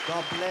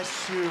God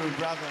bless you,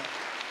 brother.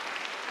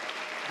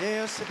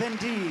 Deus te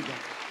bendiga.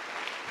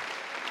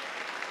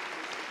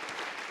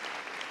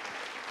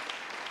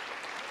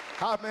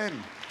 Amen.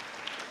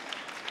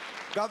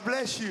 God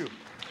bless you.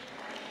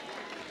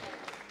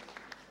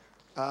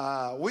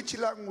 Which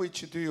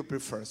language do you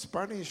prefer,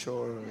 Spanish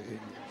or English?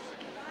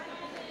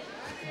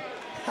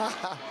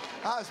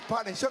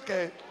 Spanish,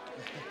 okay.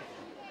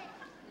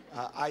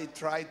 I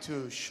try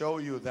to show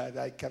you that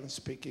I can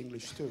speak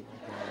English too.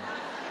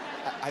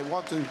 I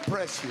want to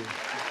impress you.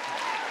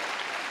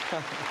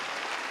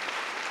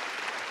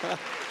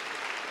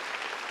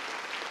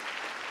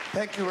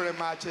 Thank you very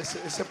much.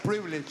 It's a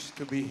privilege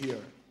to be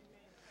here.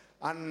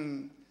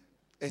 And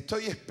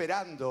estoy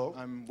esperando.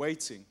 I'm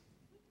waiting.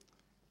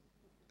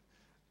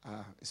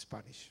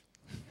 Spanish.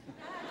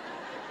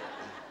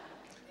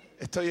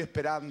 Estoy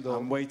esperando.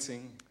 I'm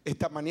waiting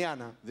esta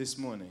mañana. This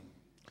morning.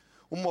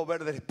 Un mover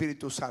del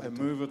Espíritu A Santo.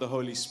 move of the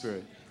Holy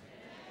Spirit.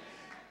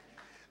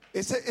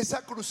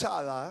 Esa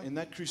cruzada. In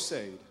that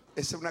crusade.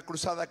 Es una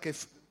cruzada que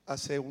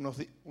hace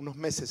unos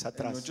meses And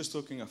atrás. we're just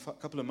talking a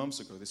couple of months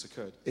ago. This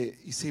occurred.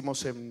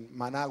 Hicimos en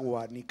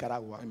Managua,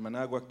 Nicaragua. In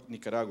Managua,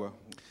 Nicaragua.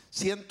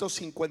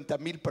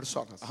 150,000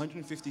 personas.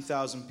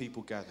 150,000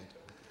 people gathered.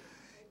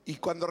 Y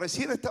cuando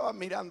recién estaba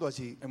mirando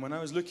allí, And when I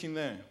was looking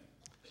there,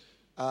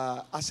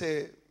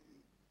 hace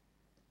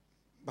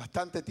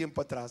bastante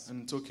tiempo atrás,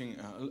 and talking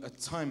a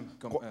time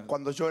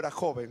cuando yo era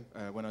joven,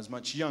 when I was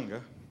much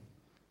younger,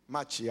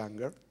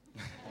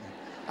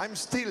 I'm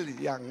still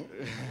young,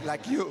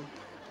 like you,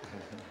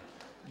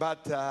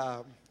 but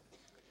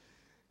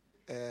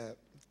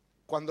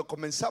cuando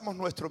comenzamos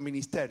nuestro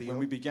ministerio, when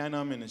we began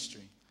our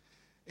ministry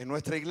en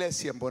nuestra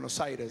iglesia en Buenos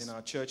Aires, in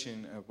our church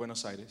in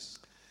Buenos Aires,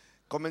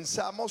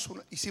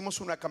 hicimos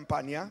una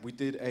campaña, we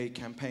did a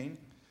campaign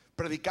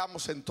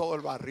predicamos en todo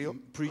el barrio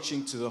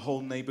preaching to the whole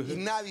y neighborhood,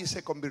 nadie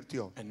se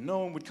convirtió. and no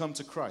one would come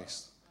to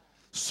Christ.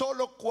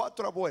 Solo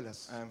 4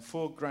 abuelas And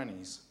 4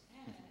 grannies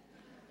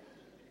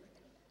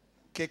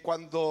que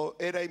cuando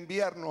era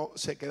invierno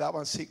nos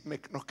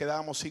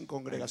quedábamos sin and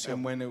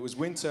congregación. when it was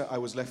winter, I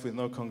was left with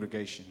no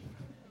congregation.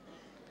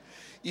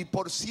 Y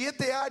por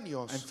 7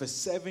 años And for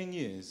 7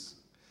 years,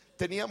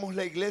 teníamos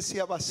la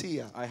iglesia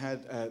vacía, I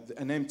had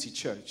an empty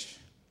church,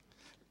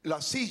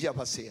 las sillas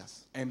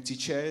vacías. empty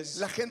chairs,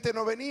 La gente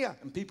no venía.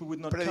 and people would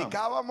not come.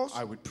 Predicábamos,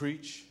 I would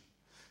preach,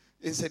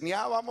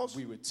 enseñábamos,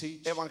 we would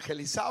teach, we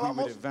evangelizábamos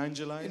would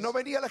evangelize, y no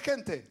venía la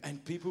gente.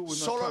 and people would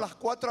not Solo come. las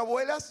 4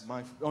 abuelas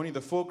Only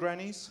the 4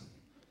 grannies,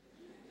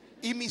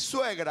 y mi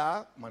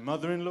suegra, my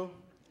mother-in-law,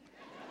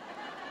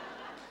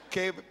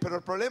 pero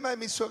el problema de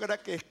mi suegra era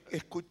que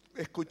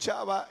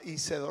escuchaba y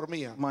se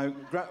dormía.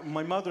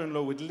 my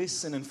mother-in-law would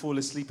listen and fall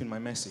asleep in my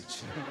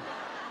message.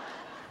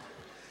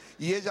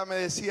 Y ella me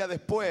decía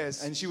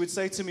después, And she would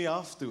say to me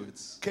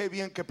afterwards, qué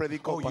bien que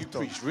predicó, "Oh, you pastor.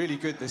 preached really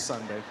good this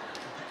Sunday."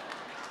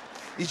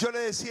 Y yo le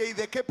decía, ¿y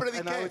de qué And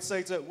I prediqué? would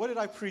say to her, "What did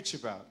I preach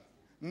about?"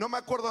 No me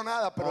acuerdo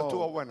nada, pero "Oh,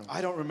 estuvo bueno. I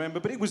don't remember,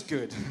 but it was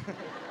good."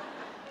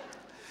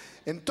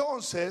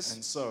 Entonces,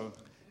 And so,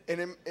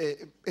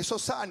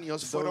 esos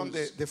años fueron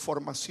de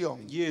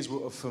formación, years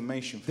of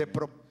formation for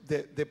me.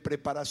 de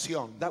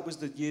preparación, That was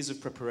the years of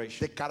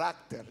preparation. de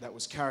carácter. That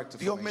was character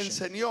Dios me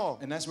formation.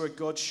 enseñó And that's where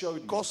God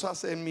showed me.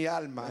 cosas en mi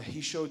alma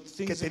He showed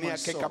que things in my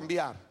tenía que soul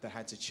cambiar, that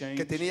had to change.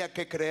 que tenía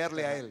que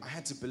creerle a Él. I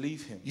had to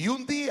believe Him. Y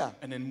un día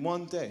And then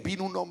one day,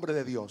 vino un hombre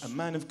de Dios, a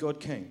man of God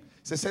came.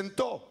 se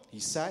sentó, He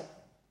sat,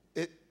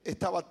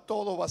 estaba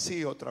todo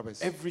vacío otra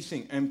vez.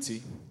 everything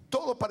empty.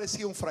 Todo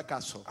parecía un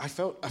fracaso. I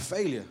felt a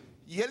failure.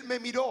 Y Él me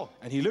miró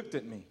And he looked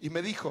at me y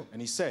me dijo,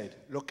 and he said,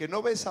 lo que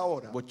no ves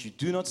ahora, "What you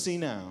do not see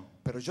now,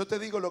 pero yo te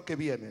digo lo que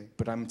viene.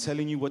 but I'm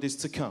telling you what is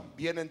to come.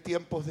 Vienen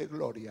tiempos de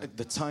gloria,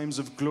 The times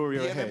of glory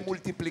are viene ahead.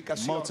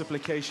 multiplicación,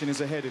 Multiplication is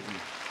ahead of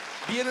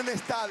you. vienen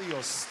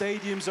estadios.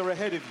 Stadiums are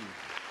ahead of you.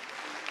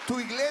 Tu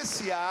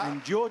iglesia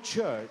And your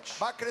church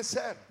va a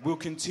crecer, will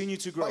continue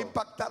to va a grow,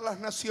 impactar las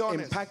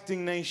naciones.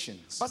 impacting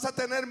nations. Vas a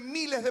tener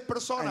miles de And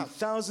personas.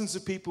 thousands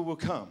of people will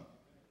come.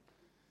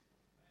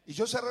 Y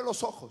yo cerré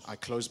los ojos I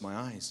closed my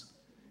eyes.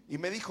 y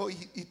me dijo,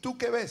 ¿y tú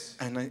qué ves?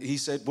 And he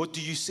said, "What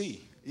do you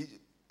see?" Y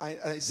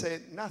I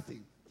said,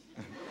 nothing.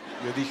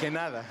 Yo dije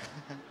nada.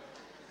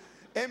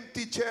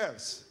 Empty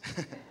chairs.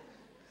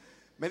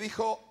 Me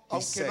dijo, He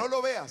aunque said, no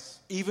lo veas,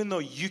 "Even though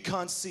you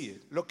can't see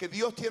it, lo que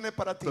Dios tiene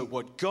para ti but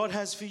what God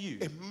has for you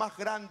es más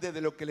grande de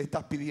lo que le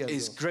estás pidiendo.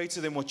 is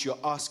greater than what you're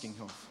asking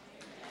of."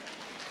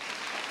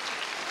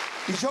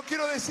 Y yo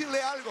quiero decirle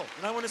algo.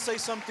 And I want to say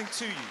something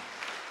to you.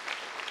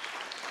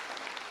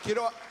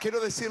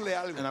 Quiero decirle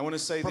algo. And I want to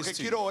say Porque this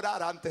to quiero you.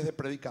 orar antes de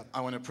predicar. I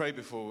want to pray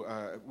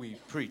before we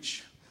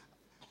preach.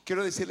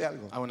 Quiero decirle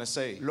algo. I want to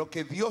say, Lo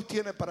que Dios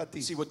tiene para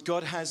ti, see what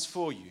God has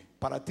for you,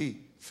 para ti,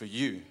 for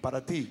you, para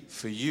ti,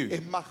 for you,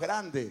 es más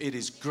grande it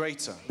is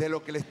greater de lo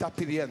que le estás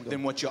pidiendo.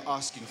 than what you're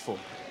asking for.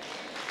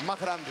 Más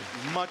grande,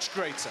 Much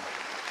greater,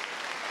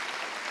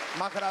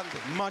 más grande,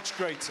 much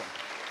greater,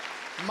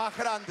 más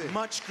grande.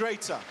 much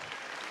greater.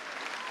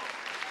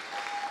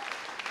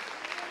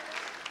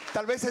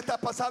 Tal vez estás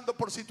pasando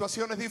por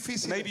situaciones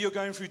difíciles. Maybe you're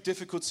going through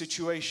difficult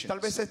situations. Tal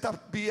vez estás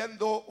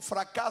viendo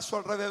fracaso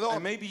alrededor.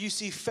 And maybe you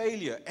see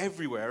failure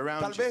everywhere Tal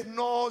around vez you.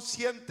 no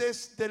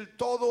sientes del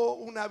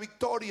todo una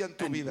victoria en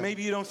tu And vida.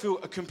 maybe you don't feel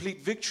a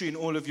complete victory in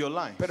all of your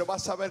life. Pero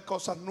vas a ver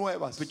cosas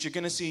nuevas. But you're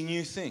going to see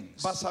new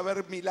things. Vas a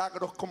ver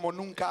milagros como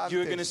nunca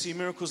You're going to antes. see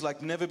miracles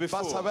like never Vas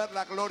a before. ver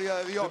la gloria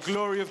de The Dios.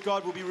 glory of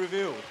God will be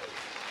revealed.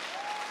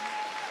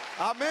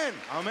 Amén.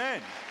 Amen.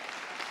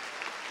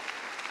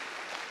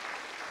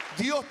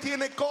 Dios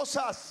tiene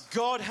cosas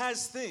God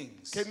has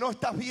things que no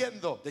estás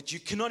viendo, that you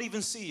cannot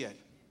even see yet.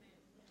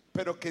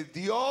 pero que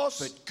Dios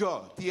But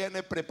God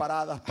tiene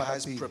preparadas para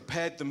has ti.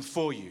 prepared them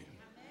for you.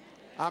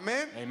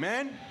 Amén.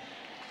 Amen.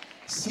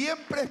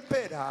 Siempre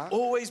espera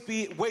Always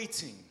be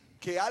waiting,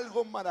 que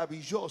algo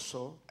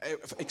maravilloso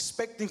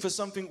expecting for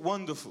something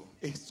wonderful.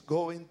 is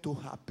going to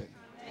happen.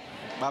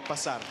 Va a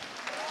pasar.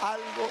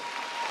 Algo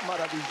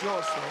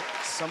maravilloso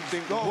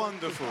Something is going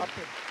wonderful to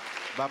happen.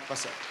 va a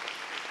pasar.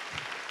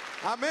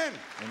 Amén.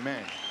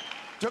 Amen.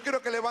 Yo quiero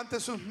que levante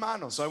sus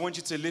manos So I want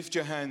you to lift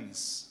your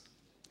hands.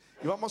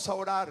 y vamos a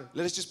orar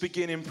Let us just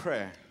begin in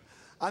prayer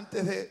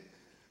antes de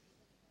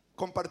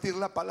compartir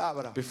la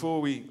palabra.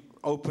 before we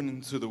open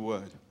into the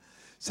word.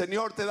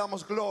 Señor, te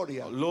damos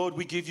gloria. Lord,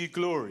 we give you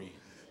glory.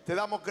 Te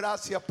damos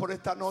gracias por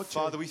esta noche,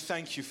 Father, we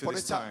thank you for por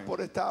this esta, time.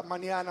 por esta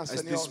mañana, As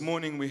this Señor,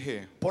 morning we're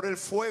here. por el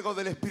fuego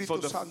del For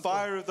Espíritu the Santo,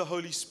 fire of the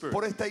Holy Spirit.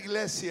 por esta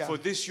iglesia, For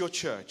this your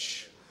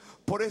church.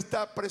 por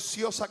esta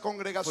preciosa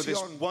For this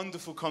congregación.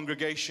 wonderful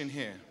congregation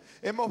here.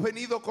 Hemos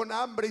venido con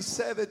hambre y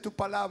sed de tu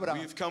palabra.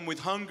 We've come with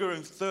hunger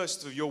and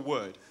thirst of your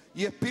word.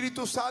 Y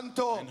Espíritu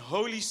Santo, And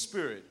Holy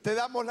Spirit, te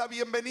damos la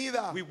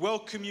bienvenida. we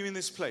welcome you in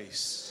this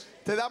place.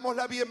 Te damos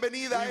la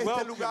bienvenida a We este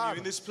welcome lugar. you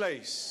in this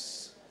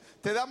place.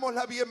 Te damos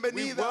la We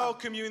bienvenida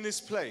welcome you in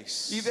this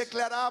place. y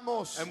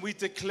declaramos And we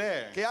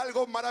declare que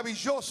algo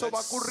maravilloso that va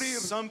a ocurrir.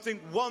 something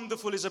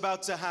wonderful is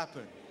about to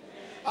happen.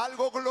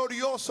 Algo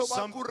glorioso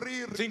va a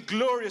ocurrir. Something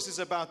glorious is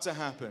about to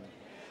happen.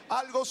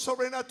 Algo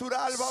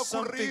sobrenatural va a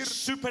Something ocurrir.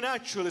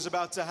 supernatural is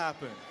about to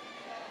happen.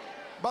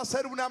 Va a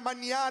ser una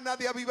mañana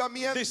de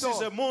This is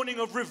a avivamiento. morning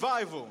of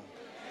revival.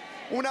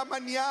 Una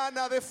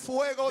mañana de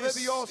fuego de This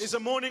Dios. is a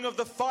morning of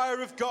the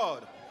fire of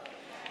God,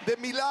 De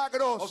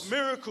milagros. of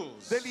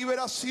miracles, De of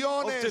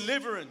de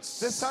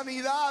deliverance, of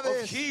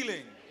sanidades.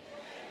 healing,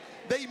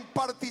 De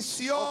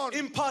impartición. of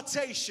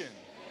impartation,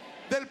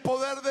 Del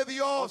poder de of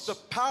Dios. the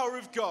power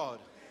of God.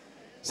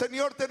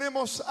 Señor,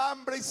 tenemos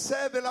hambre y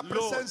sed de la Lord,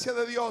 presencia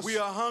de Dios. we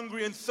are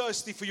hungry and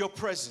thirsty for your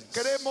presence.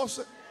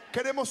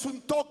 Queremos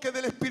un toque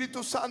del Espíritu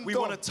We Santo.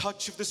 want a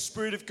touch of the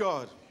Spirit of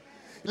God.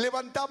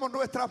 Levantamos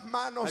nuestras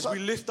manos As we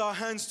lift our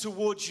hands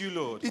towards you,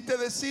 Lord, y te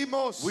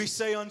decimos, we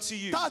say unto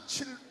you,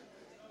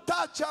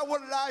 touch our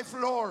life,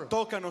 Lord.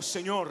 tócanos,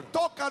 Señor.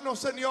 Tócanos,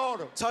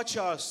 Señor. Touch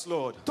us,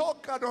 Lord.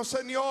 Tócanos,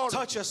 Señor.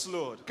 Touch us,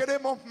 Lord.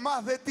 Queremos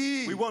más de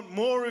ti. We want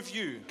more of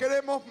you.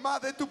 Queremos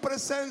más de tu We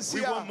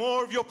presencia. want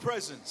more of your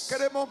presence.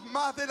 Queremos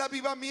más del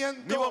We want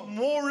avivamiento.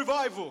 more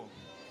revival.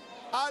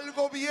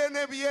 Algo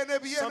viene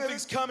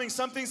Something's coming,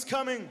 something's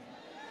coming.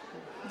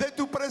 de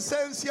tu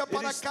presencia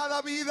para is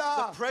cada The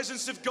vida.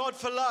 presence of God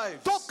for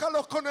life.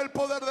 Tócalos con el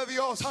poder de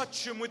Dios.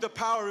 Touch him with the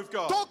power of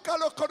God.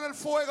 Tócalos con el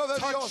fuego de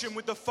Touch Dios. him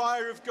with the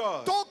fire of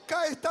God.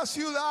 Toca esta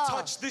ciudad.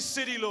 Touch this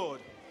city,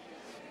 Lord.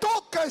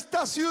 Toca esta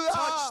Touch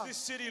ciudad. this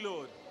city,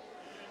 Lord.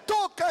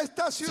 Toca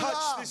esta Touch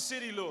ciudad. this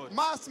city, Lord.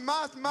 Más,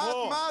 más, más,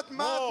 More, más,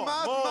 más, more,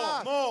 más, more,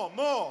 más. more,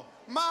 more,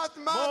 Más,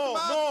 más, more,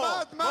 más, more,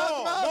 más, más,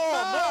 more, más, more,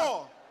 más.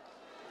 more.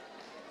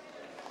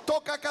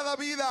 Toca cada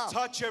vida.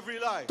 Touch every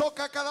life.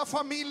 Toca cada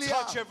familia.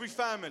 Touch every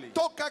family.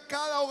 Toca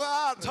cada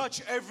hogar.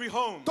 Touch every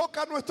home.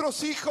 Toca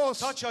nuestros hijos.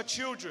 Touch our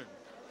children.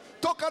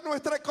 Toca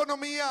nuestra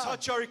economía.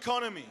 Touch our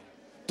economy.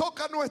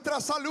 Toca nuestra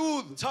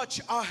salud. Touch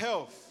our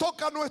health.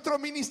 Toca nuestro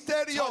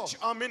ministerio. Touch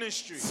our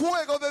ministry.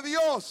 Fuego de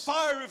Dios.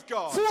 Fire of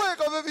God.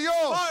 Fuego de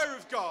Dios. Fire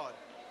of God.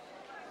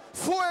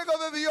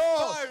 Fuego de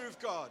Dios. Fire of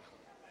God.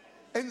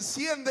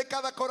 Enciende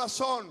cada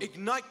corazón.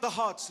 Ignite the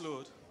hearts,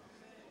 Lord.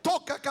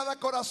 Toca cada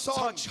corazón.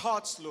 Touch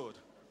hearts, Lord.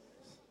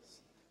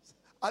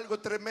 Algo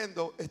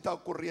tremendo está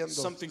ocurriendo.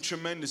 Something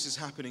tremendous is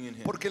happening in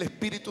here. Porque el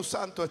Espíritu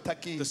Santo está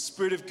aquí. The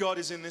Spirit of God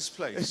is in this El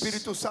place.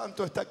 Espíritu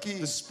Santo está aquí.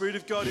 The Spirit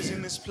of God is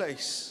in this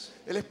place.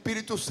 El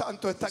Espíritu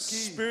Santo está The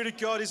aquí. Spirit of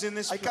God is in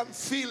this I can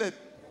place. feel it.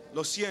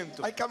 Lo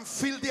siento. I can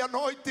feel the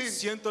anointing.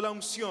 Siento la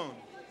unción.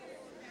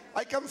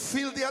 I can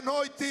feel the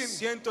anointing.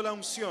 Siento la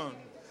unción.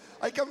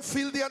 I can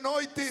feel the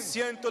anointing.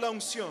 Siento la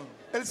unción.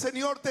 El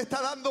Señor te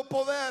está dando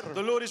poder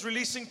The Lord is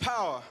releasing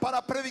power para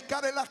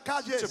predicar en las to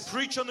calles,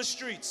 preach on the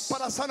streets,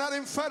 para sanar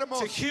enfermos,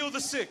 to heal the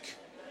sick,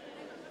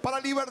 para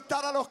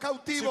libertar a los to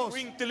cautivos,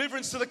 bring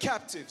deliverance to the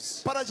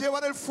captives, para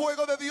llevar el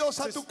fuego de Dios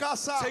a to tu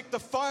casa. take the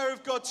fire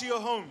of God to your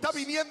home. Está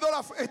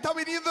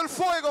viniendo el The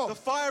fuego.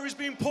 fire is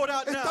being poured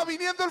out Está now.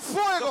 viniendo el The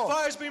fuego.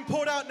 fire is being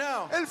poured out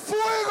now. El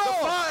fuego.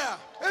 Fire.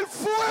 El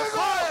fuego.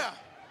 Fire.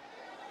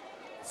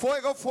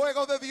 Fuego,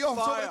 fuego de Dios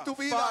Fire. sobre tu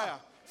Fire. vida.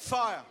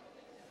 Fire.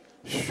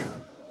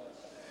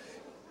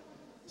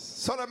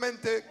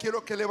 Solamente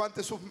quiero que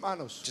levante sus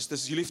manos. Just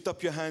as you lift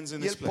up your hands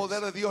in Y this el poder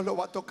place, de Dios lo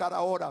va a tocar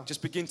ahora.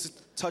 just begin to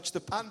touch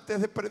the. Antes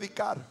de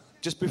predicar,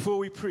 Just before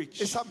we preach,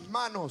 esas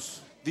manos,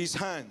 these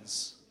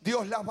hands,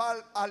 Dios las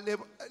va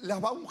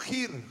a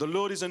ungir. the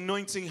Lord is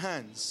anointing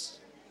hands.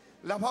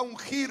 Las va a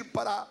ungir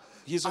para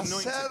He is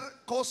anointed hacer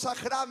cosas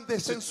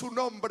grandes en su to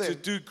nombre.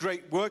 do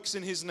great works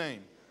in His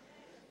name.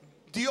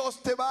 Dios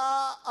te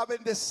va a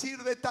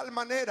bendecir de tal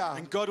manera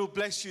And God will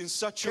bless you in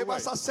such que a way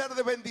vas a ser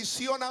de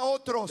bendición a that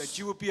otros.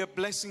 you will be a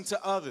blessing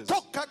to others.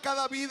 Toca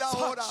cada vida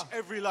ahora. Touch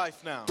every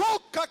life now.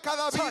 Toca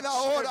cada Touch vida every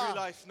ahora.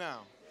 life now.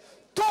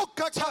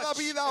 Toca cada Touch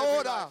vida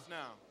every ahora. life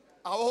now.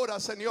 Ahora, Now,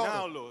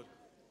 Señor. Lord,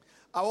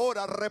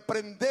 Ahora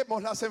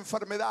reprendemos las we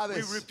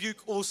enfermedades. rebuke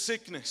all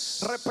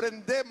sickness.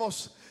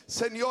 Reprendemos,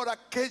 Señor,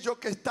 aquello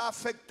que está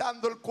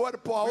afectando el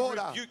cuerpo We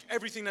ahora. rebuke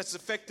everything that's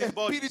affecting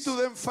bodies. Espíritu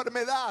de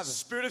enfermedad,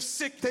 Spirit of te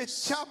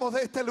sickness, echamos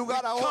de este we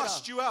lugar ahora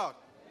cast you out.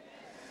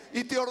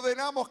 y te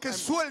ordenamos que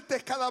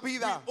sueltes cada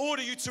vida, We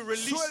order you to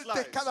release sueltes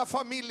lives, cada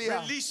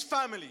familia, release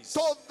families,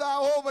 toda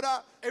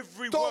obra,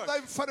 every toda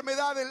work,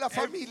 enfermedad en las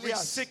every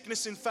familias.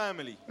 sickness in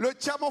family. Lo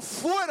echamos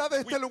fuera de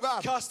We este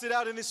lugar. cast it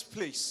out in this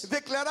place.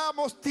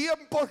 Declaramos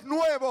tiempos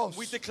nuevos.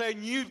 We declare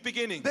new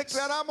beginnings.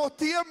 Declaramos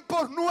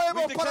tiempos We nuevos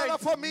para declare la new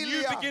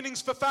familia.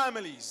 beginnings for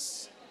families.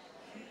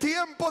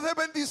 Tiempos de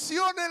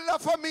bendición en la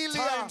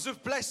familia. Times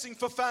of blessing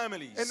for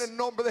families. En el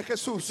nombre de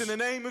Jesús. It's in the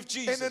name of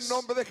Jesus. En el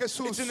nombre de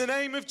Jesús. It's in the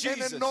name of En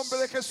Jesus. el nombre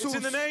de Jesús. It's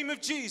in the name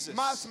of Jesus.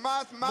 Más,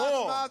 más, más,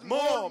 More, más,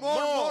 more,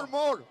 more,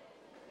 more.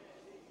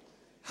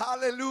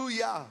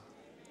 Aleluya.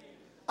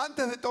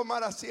 Antes de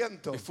tomar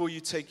asiento, Before you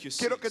take your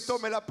quiero que seats,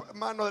 tome la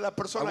mano de la I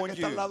persona que want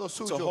está al you lado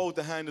to suyo hold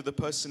the hand of the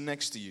person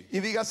next to you y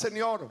diga,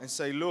 Señor, and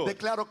say, Lord,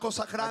 declaro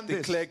cosas I grandes.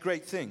 declare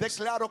great things.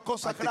 Declaro I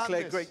cosas declare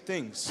grandes. great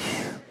things.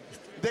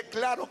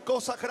 Declaro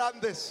cosas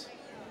grandes.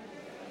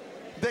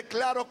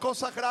 Declaro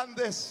cosas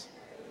grandes.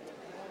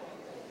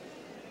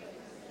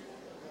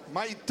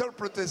 My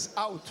interpreter is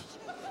out.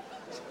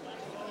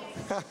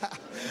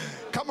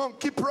 Come on,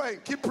 keep praying,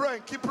 keep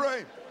praying, keep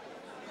praying.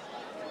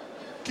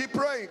 Keep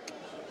praying.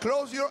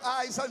 Close your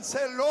eyes and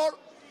say, Lord,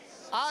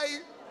 I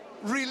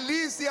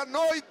release the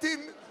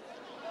anointing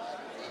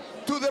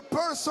to the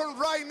person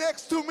right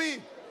next to me.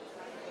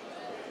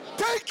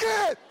 Take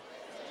it.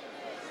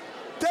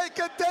 Take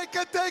it, take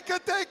it, take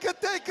it, take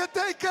it, take it,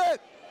 take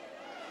it.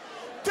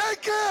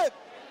 Take it.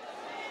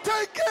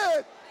 Take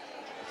it.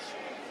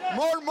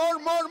 More, more,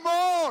 more,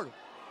 more.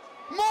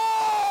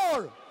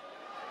 More.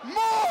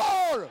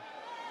 More.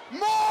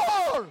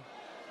 More.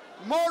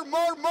 More,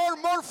 more, more,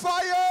 more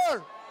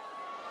fire.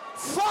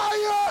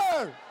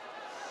 Fire.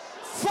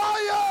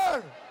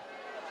 Fire.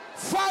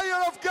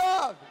 Fire of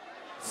God.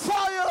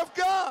 Fire of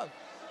God.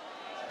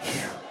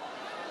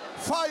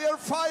 Fire,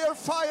 fire,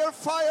 fire,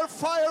 fire,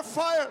 fire,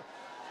 fire.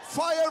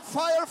 Fire,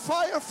 fire,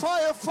 fire,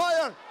 fire,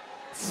 fire.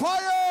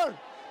 Fire.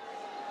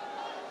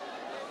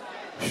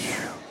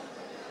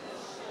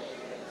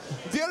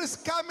 There is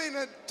coming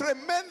a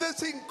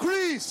tremendous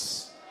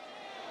increase.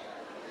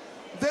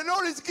 The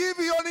Lord is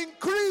giving you an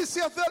increase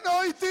of the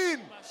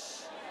anointing.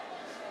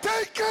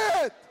 Take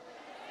it.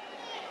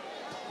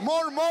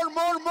 More, more,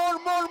 more, more,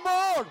 more,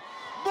 more.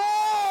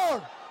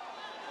 More.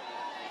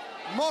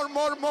 More,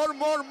 more, more,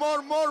 more,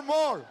 more, more,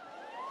 more.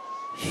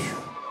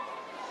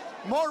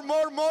 More,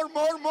 more, more,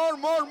 more, more,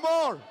 more,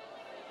 more.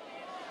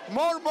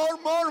 More, more,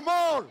 more,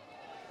 more.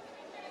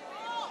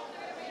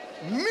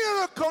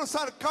 Miracles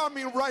are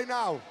coming right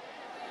now.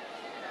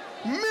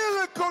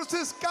 Miracles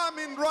is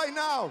coming right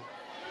now.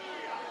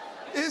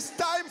 It's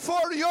time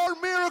for your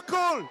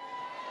miracle.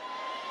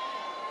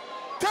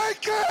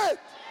 Take it.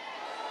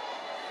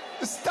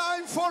 It's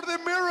time for the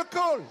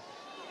miracle.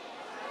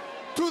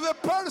 To the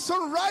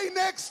person right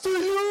next to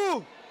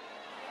you.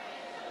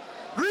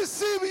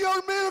 Receive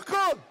your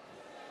miracle.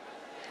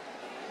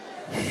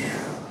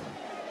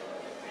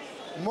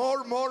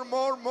 More, more,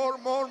 more, more,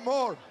 more,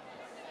 more.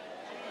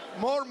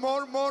 More,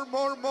 more, more,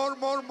 more, more,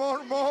 more,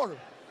 more, more.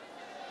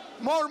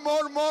 More,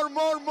 more, more,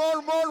 more,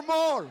 more, more,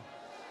 more.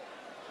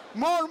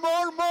 More,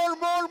 more, more,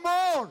 more,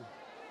 more.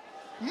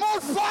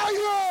 More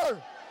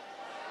fire.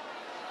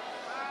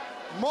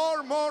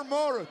 More, more,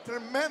 more.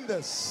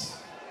 Tremendous.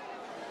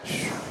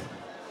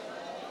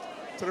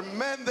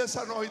 Tremendous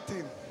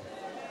anointing.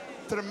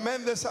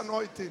 Tremendous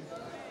anointing.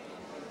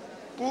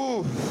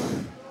 Ooh.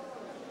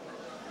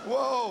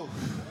 Whoa.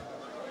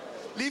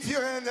 Lift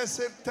your hand and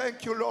say,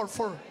 thank you, Lord,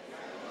 for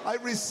I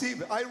receive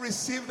the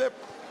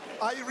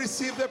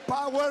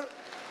power.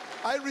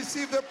 I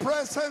receive the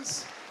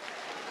presence.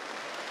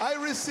 I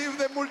receive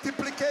the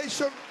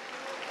multiplication.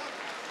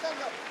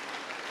 Stand up.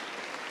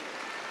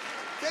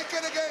 Take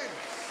it again.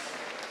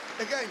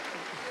 Again.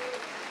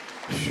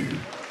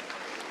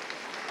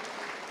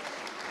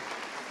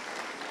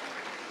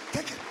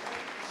 Take it.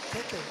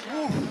 Take it.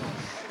 Woo.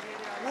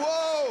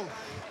 Whoa.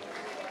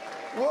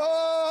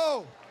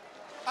 Whoa.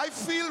 I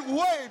feel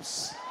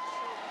waves.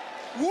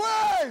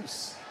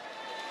 Waves.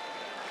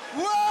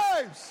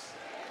 Waves.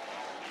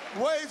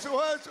 Waves,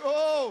 waves.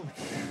 Oh.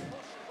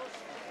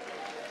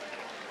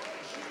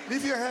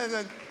 Leave your hand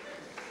and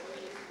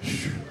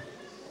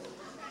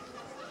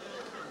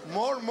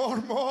More, more,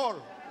 more.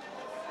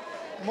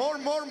 More,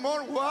 more,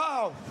 more.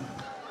 Wow.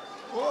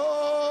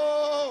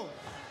 Whoa.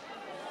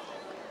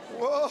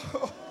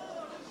 Whoa.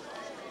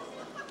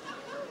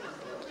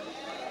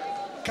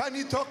 Can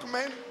you talk,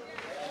 man?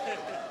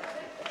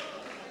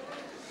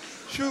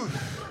 Phew.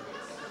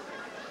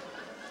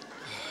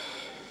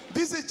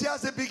 This is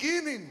just the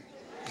beginning.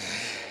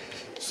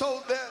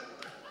 So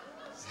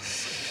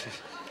yes.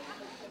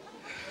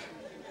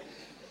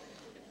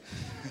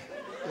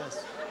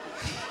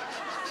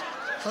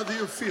 How do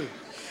you feel?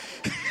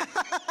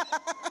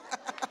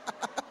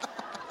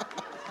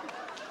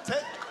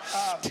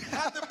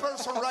 Have the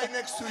person right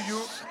next to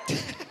you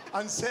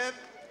and said,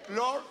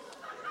 Lord,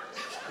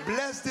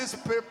 bless this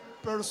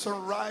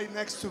person right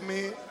next to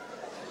me,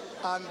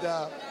 and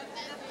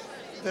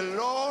the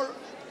Lord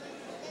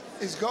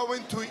is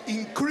going to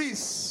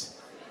increase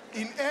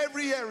in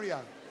every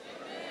area.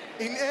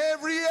 In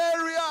every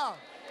area.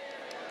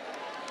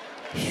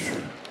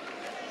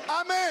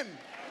 Amen.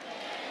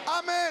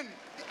 Amen.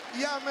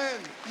 Yeah, amen.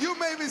 You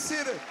may be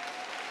seated.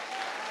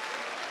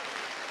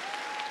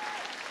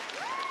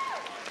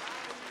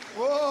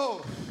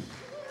 Whoa.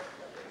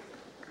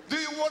 Do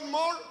you want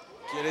more?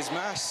 ¿Quieres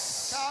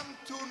más? Come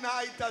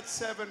tonight at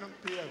 7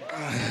 p.m.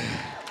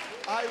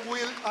 I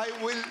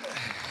will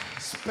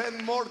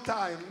spend more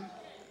time.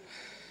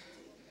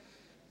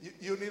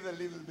 You need a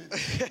little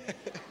bit.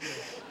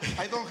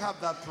 I don't have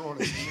that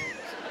problem.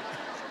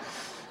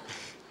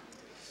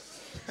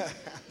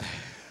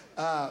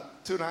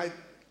 Tonight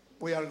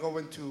we are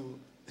going to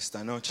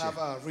Esta noche, have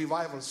a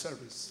revival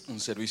service. un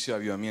servicio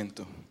de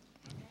avivamiento.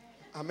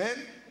 Amen?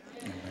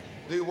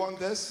 Do you want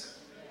this?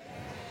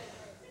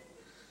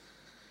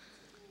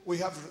 We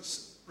have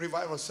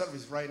revival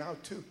service right now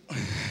too.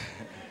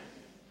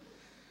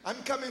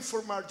 I'm coming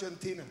from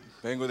Argentina.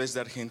 Vengo desde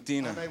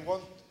Argentina. And I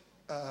want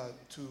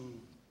to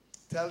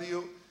tell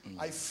you,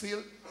 I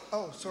feel,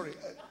 oh, sorry,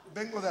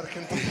 vengo de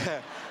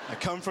Argentina. I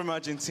come from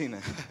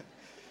Argentina.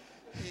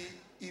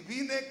 Y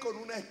vine con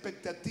una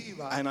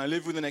expectativa And I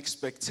live with an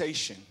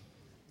expectation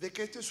de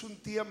que este es un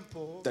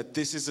tiempo that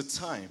this is a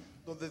time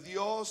donde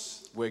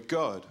Dios where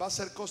God, va a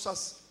hacer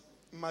cosas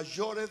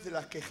mayores de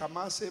las que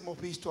jamás hemos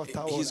visto hasta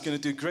ahora. He's going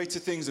to do greater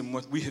things than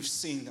what we have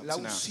seen up La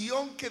to now.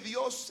 unción que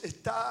Dios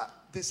está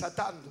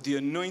desatando. The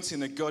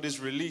anointing that God is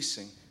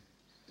releasing.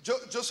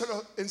 Yo se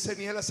lo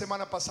enseñé la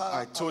semana pasada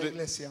I a taught la it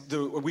iglesia.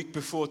 a week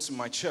before to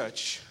my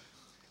church.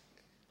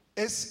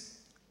 Es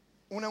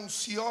una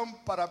unción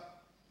para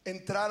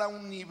entrar a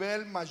un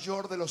nivel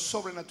mayor de lo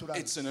sobrenatural.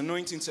 It's an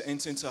anointing to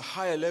enter into a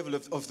higher level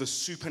of the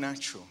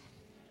supernatural.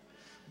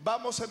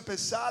 Vamos a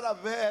empezar a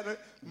ver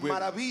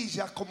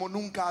maravillas como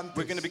nunca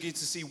We're going to antes. begin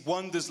to see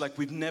wonders like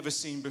we've never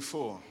seen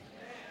before.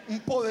 Un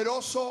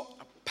poderoso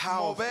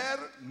Powerful mover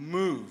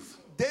move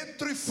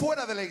dentro y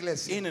fuera de la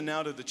iglesia. in and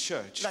out of the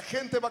church. La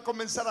gente va a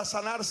comenzar a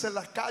sanarse en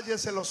las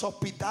calles, en los We are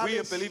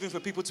hospitales. believing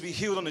for people to be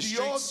healed on the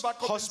Dios streets, va a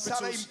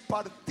comenzar a hospitals,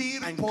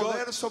 impartir and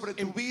poder God sobre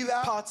tu vida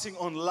imparting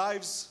on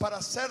lives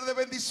para ser de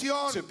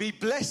bendición to be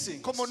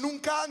blessings como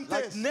nunca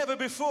like antes. never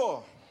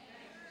before.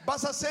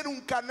 Vas a ser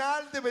un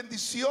canal de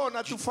bendición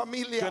a tu Going to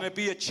familia.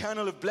 be a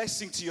channel of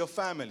blessing to your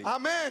family.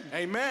 Amén.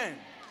 Amen.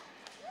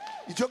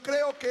 Y yo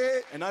creo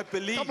que, And I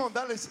believe, come on,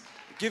 dale.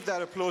 give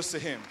that applause to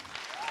him.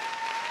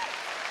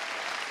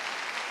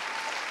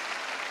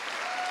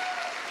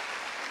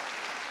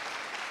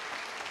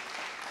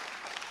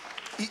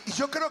 Y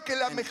yo creo que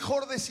la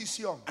mejor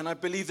decisión And I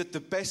believe that the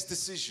best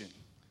decision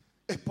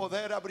es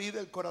poder abrir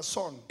el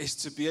corazón is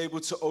to be able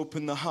to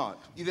open the heart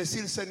y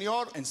decir,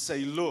 Señor, and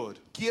say, Lord,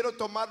 quiero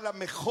tomar la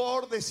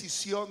mejor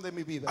decisión de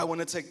mi vida. I want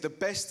to take the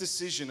best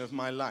decision of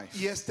my life.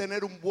 Y es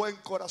tener un buen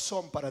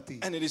corazón para ti.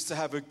 And it is to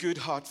have a good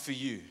heart for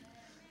you.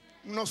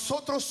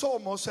 Nosotros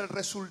somos el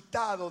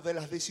resultado de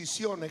las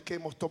decisiones que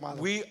hemos tomado.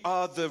 We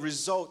are the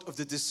result of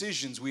the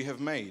decisions we have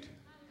made.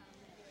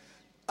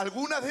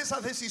 Algunas de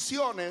esas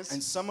decisiones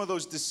And some of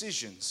those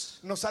decisions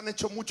nos han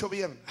hecho mucho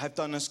bien have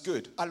done us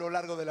good a lo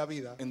largo de la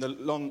vida.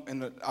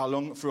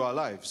 through our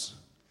lives.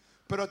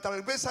 Pero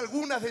tal vez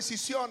algunas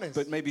decisiones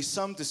But maybe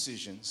some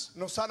decisions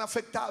nos han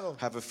afectado,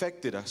 have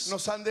affected us,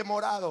 nos han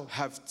demorado,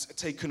 have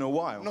taken a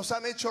while, nos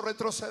han hecho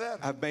retroceder.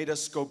 have made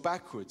us go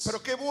backwards. Pero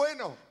qué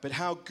bueno But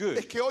how es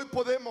good que hoy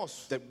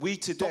podemos that we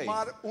today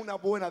tomar una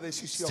buena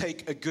decisión.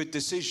 take a good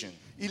decision.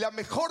 Y la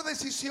mejor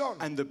decisión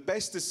And the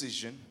best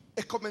decision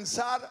es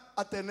comenzar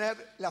a tener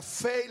la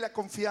fe y la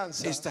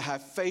confianza is to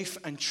have faith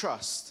and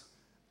trust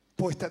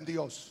puesta en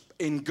Dios.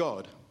 in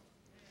God.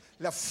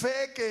 La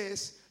fe que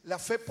es la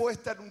fe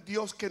puesta en un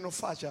Dios que no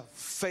falla.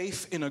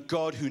 Faith in a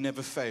God who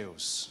never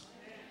fails.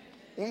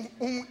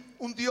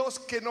 Un Dios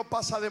que no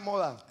pasa de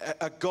moda.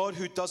 A God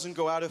who doesn't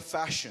go out of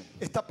fashion.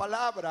 Esta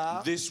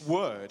palabra This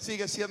word,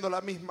 sigue siendo la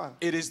misma.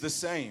 it is the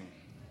same.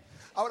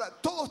 Ahora,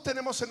 todos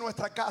tenemos en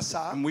nuestra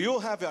casa And we all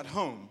have at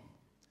home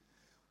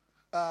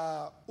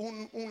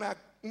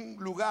un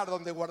lugar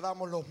donde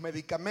guardamos los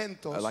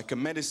medicamentos, like a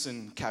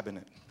medicine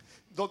cabinet.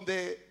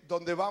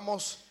 donde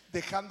vamos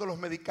dejando los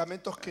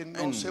medicamentos que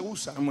no se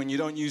usan. And when you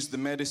don't use the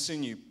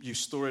medicine, you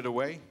store it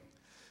away.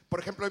 Por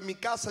ejemplo, en mi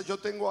casa yo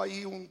tengo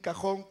ahí un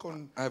cajón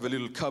con I have a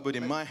little cupboard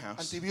in my house.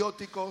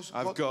 antibióticos,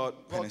 I've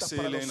got gotas para los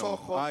penicillin or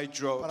ojos, eye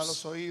para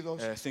los drops,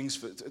 oídos. things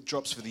for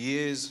drops for the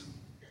ears.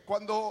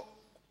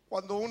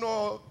 Cuando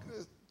uno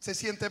se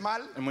siente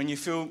mal, And when you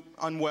feel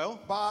unwell,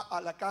 va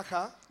a la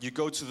caja you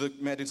go to the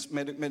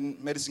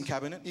medicine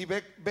cabinet y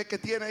ve que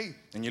tiene ahí.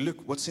 and you look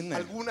what's in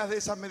there. Algunas de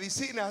esas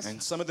medicinas, And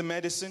some of the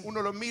medicine,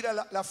 uno lo mira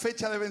la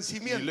fecha de you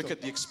vencimiento look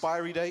at the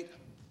expiry date,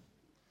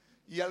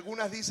 y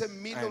algunas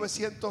dicen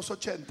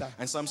 1980.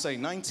 and some say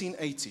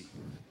 1980.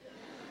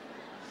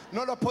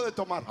 No lo puede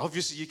tomar.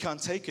 Obviously, you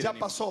can't take it Ya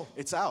anymore. pasó.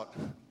 It's out.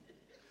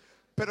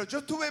 Pero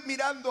yo estuve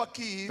mirando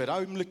aquí But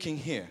I'm looking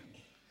here,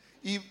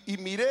 y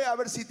miré a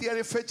ver si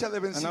tiene fecha de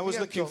and I was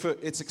looking vencimiento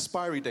for its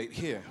expiry date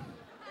here.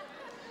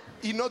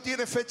 y no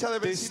tiene fecha de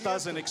This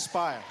doesn't vencimiento.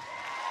 expire.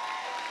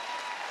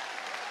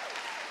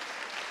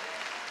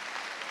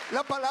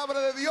 La palabra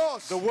de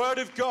Dios The word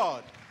of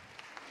God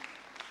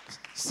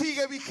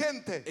sigue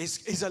vigente,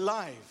 is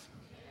alive.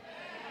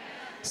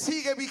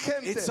 sigue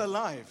vigente, It's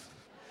alive.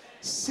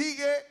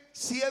 sigue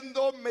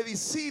siendo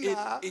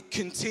medicina It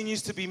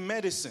continues to be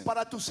medicine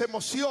para tus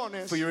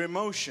emociones, for your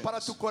emotions,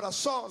 para tu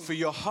corazón, for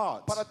your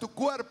heart, para tu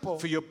cuerpo.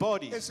 for your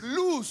body. Es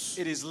luz,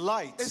 It is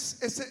light.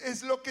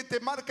 es lo que te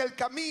marca el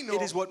camino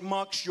It is what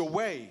marks your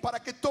way, para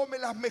que tome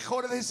las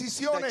mejores that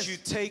decisiones. you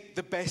take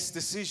the best Tu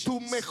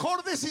decisions.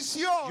 mejor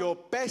decisión Your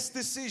best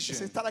es decision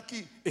estar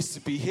aquí, is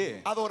to be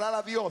here, adorar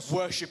a Dios,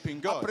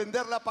 worshiping God,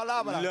 aprender la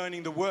palabra,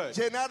 learning the word,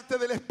 llenarte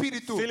del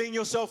Espíritu, filling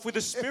yourself with the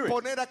es Spirit,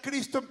 poner a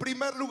Cristo en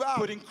primer lugar.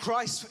 putting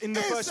Christ in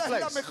the first Esa es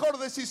la place. mejor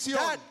decisión.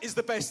 That is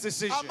the best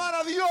decision.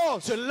 Amar a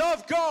Dios To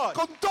love God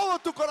con todo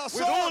tu with all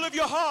corazón. of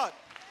your heart.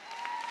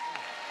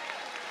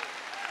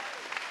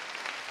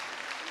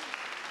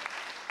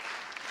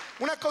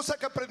 Una cosa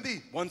que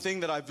aprendí One thing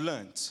that I've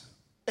learned,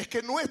 es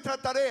que nuestra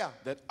tarea,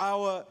 that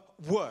our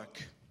work,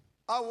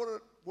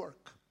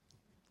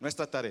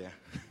 nuestra tarea,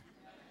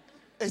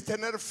 es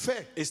tener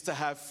fe, is to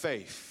have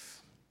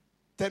faith,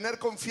 tener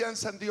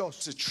confianza en Dios,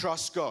 to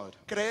trust God,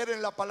 creer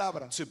en la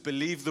palabra. to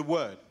believe the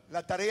word.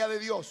 La tarea de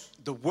Dios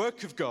The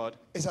work of God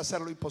es hacer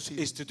lo imposible.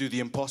 is to do the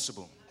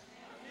impossible.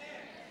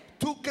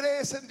 Tú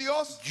crees en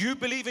Dios You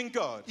believe in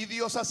God, y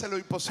Dios hace lo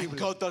and imposible.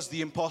 God does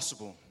the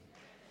impossible.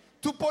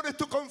 Tú pones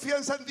tu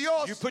confianza en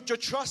Dios You put your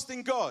trust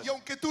in God, y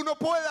aunque tú no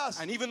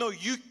puedas, and even though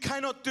you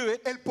cannot do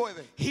it, Él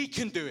puede. He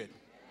can do it.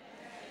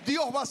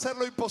 Dios va a hacer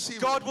lo imposible.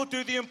 God will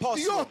do the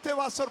impossible. Dios te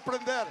va a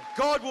sorprender.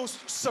 God will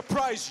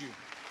surprise you.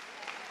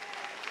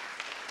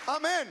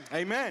 Amén.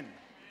 Amen.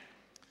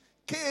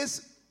 ¿Qué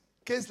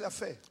es la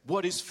fe?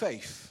 What is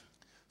faith?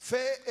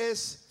 Fe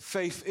es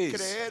Faith is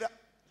creer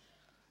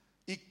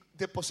y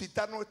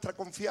depositar nuestra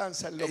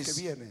confianza en lo que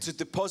viene. to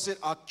deposit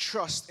our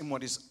trust in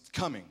what is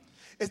coming,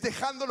 Es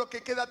dejando lo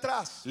que queda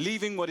atrás.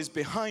 leaving what is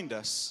behind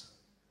us,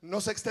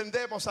 Nos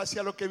extendemos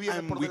hacia lo que viene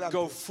and por we go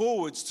delante.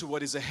 forwards to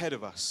what is ahead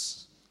of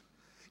us,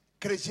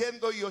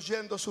 Creyendo y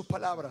oyendo sus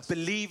palabras.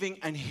 believing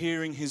and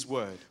hearing His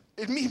word.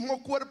 El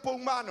mismo cuerpo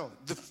humano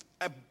The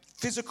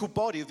physical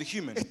body of the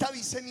human está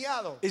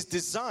diseñado is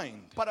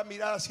designed para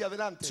mirar hacia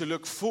adelante. to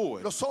look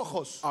forward. Los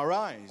ojos Our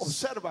eyes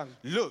observan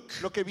look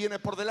lo que viene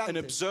por and delante.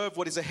 observe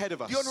what is ahead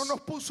of us. Dios no nos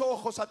puso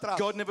ojos atrás.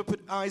 God never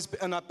put eyes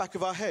on the back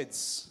of our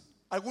heads.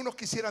 Algunos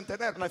quisieran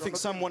tener, And I pero think no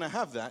some tienen. want to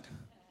have that.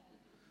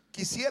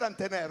 Quisieran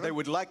tener, They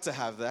would like to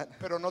have that,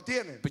 pero no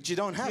tienen. but you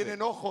don't have Tienen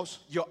it. ojos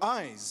Your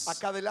eyes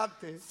acá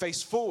adelante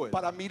face forward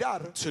para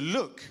mirar to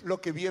look lo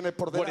que viene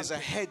por what is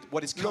delante. ahead,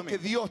 what is Lo que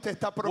coming, Dios te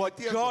está what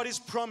prometiendo. God is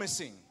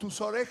promising. Tus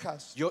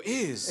orejas Your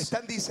ears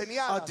están are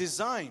diseñadas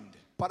designed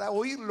para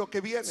oír lo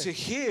que to viene,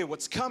 hear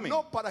what's coming,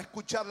 no para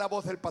escuchar la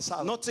voz del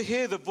pasado. not to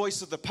hear the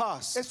voice of the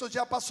past. Eso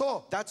ya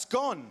pasó. That's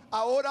gone.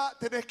 Ahora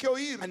tenés que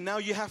oír And now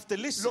you have to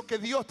listen lo que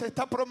Dios te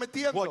está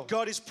prometiendo. what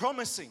God is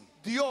promising.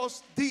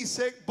 Dios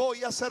dice,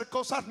 voy a hacer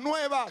cosas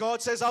nuevas.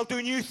 God says, I'll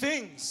do new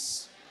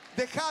things.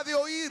 Deja de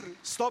oír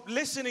Stop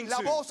listening la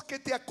to voz que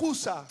te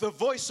acusa, the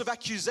voice of que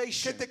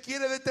accusation te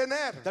quiere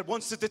detener, that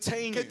wants to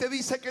detain que you, te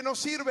dice que no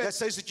sirve. that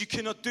says that you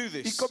cannot do Y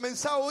this.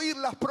 comienza a oír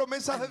las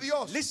promesas de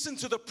Dios. Listen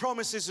to the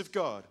promises of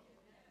God.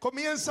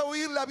 Comienza a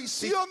oír la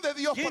visión de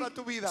Dios Begin para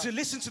tu vida. to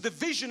listen to the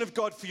vision of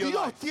God for your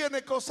Dios life.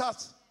 tiene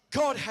cosas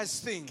God has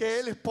things, que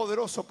Él es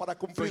poderoso para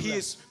for He cumplirlas.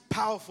 is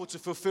powerful to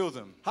fulfill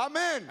them.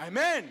 Amén.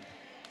 Amen.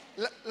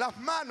 Las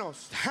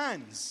manos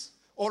Hands,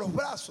 o los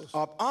brazos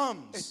our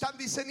arms están are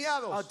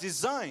diseñados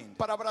designed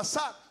para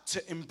abrazar to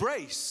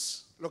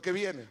embrace lo que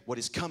viene. what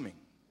is coming.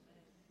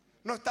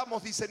 No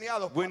estamos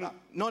diseñados We're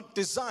not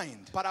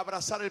designed para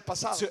abrazar el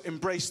pasado. to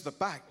embrace the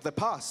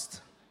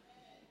past.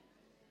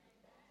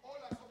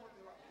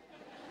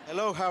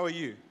 Hello, how are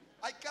you?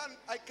 I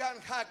can't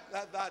hack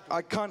that.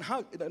 I can't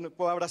hug, no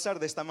puedo abrazar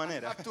de esta I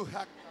manera. have to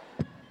hack.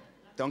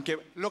 Tengo que,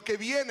 Lo que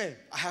viene,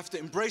 I have to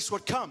embrace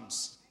what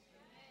comes.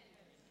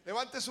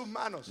 levante sus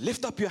manos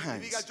Lift up your y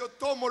hands diga, yo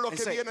tomo lo and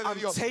que say, viene de I'm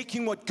Dios.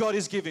 taking what God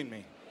is giving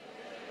me.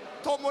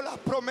 Tomo las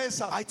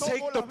promesas. I tomo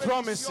take the las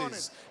promises.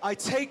 bendiciones. I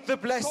take the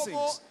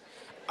blessings.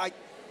 I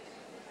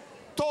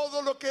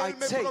Todo lo que Él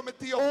me take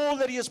prometió. all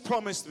that He has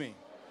promised me.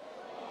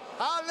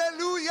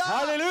 Aleluya.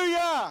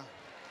 Hallelujah.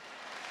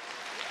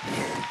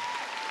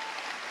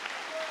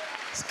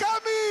 It's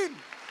coming.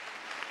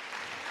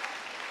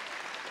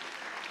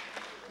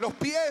 Los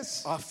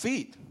pies Our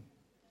feet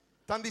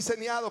están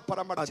diseñados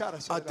para are, marchar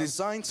hacia are adelante.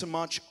 designed to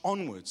march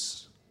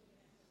onwards.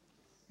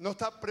 No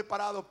están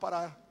preparados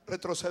para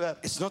retroceder.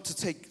 It's not to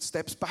take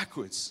steps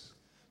backwards.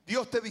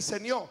 Dios te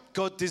diseñó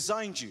God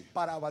designed you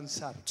para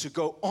avanzar, to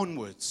go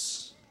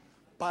onwards,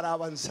 para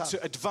avanzar. to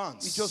Y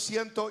advance. yo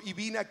siento y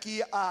vine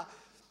aquí a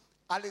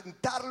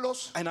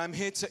alentarlos. And I'm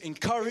here to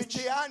encourage.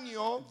 Este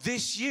año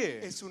This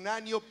year es un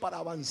año para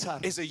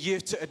avanzar. is a year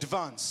to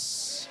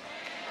advance.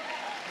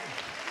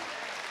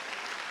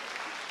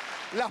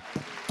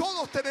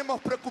 Todos tenemos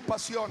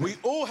preocupaciones, We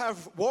all have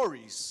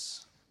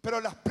worries, pero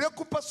las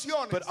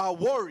preocupaciones but our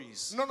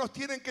worries no nos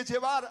tienen que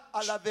llevar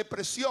a la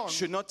depresión,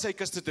 should not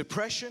take us to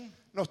depression.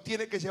 nos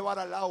tiene que llevar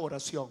a la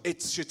oración.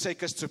 It should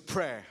take us to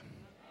prayer.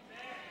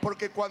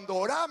 Porque cuando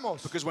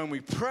oramos, Because when we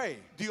pray,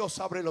 Dios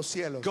abre los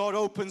cielos. God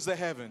opens the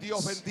heavens.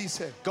 Dios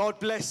bendice. God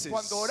blesses.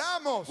 Cuando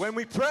oramos, When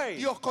we pray,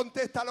 Dios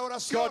contesta la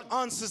oración. God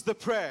answers the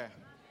prayer.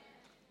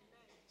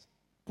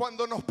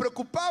 Cuando nos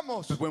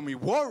preocupamos, But when we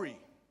worry,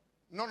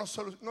 no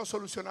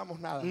solucionamos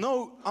nada.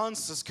 no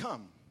answers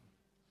come.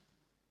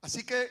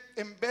 Así que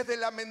en vez de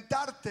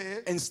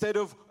lamentarte Instead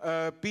of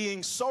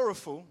being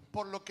sorrowful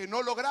por lo que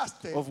no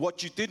lograste, of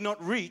what you did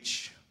not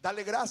reach,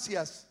 dale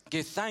gracias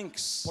give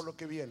thanks por lo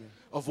que viene.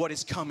 of what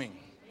is coming.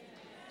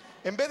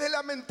 En vez de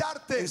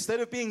lamentarte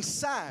Instead of being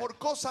sad por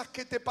cosas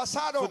que te for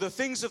pasaron, the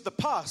things of the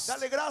past,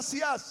 dale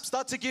gracias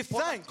start to give por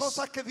las thanks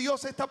cosas que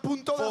Dios está a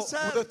punto de for the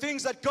hacer.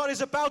 things that God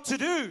is about to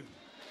do.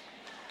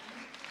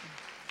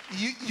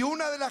 Y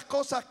una de las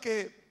cosas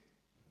que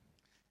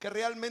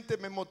realmente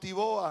me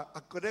motivó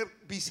a querer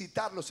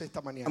visitarlos esta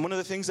And mañana one of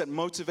the things that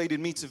motivated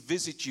me to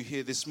visit you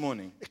here this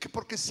morning, es que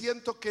porque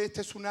siento que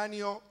este es un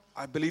año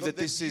I believe that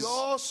donde this is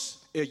Dios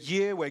a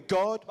year where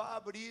God, va a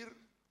abrir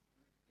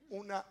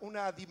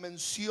una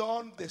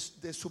dimensión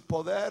de su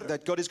poder.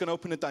 that God is going to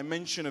open a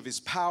dimension of His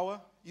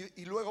power.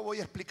 Y luego voy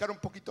a explicar un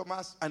poquito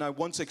más. And I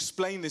want to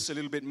explain this a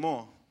little bit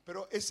more.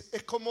 Pero es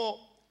como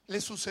le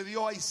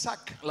sucedió a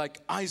Isaac, Like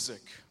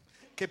Isaac,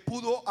 que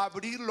pudo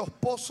abrir los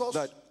pozos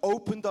that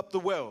opened up the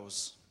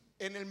wells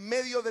en el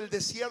medio del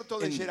desierto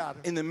de Gerar,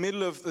 in the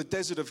middle of the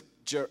desert of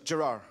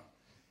Gerar.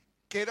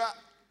 que era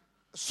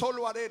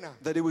solo arena.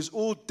 That it was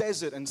all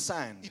desert and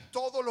sand. Y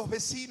todos los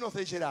vecinos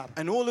de Gerar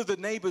And all of the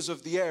neighbors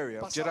of the area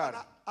of pasaban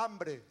Gerar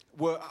hambre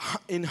were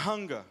in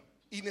hunger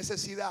y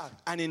necesidad.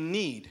 and in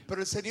need. Pero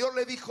el Señor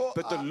le dijo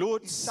But the a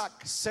Lord Isaac,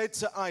 said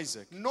to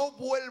Isaac, no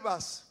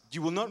vuelvas,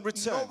 you will not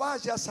return. no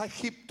vayas a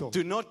Egipto,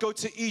 Do not go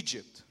to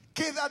Egypt.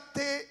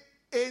 quédate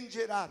en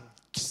Gerar,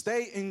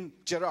 Stay in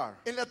Gerar,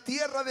 en la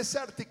tierra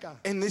desértica,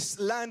 in this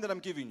land that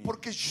I'm giving you.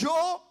 porque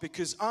yo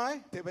Because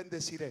I te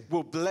bendeciré.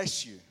 will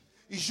bless you.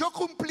 Y yo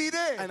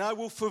cumpliré And I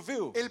will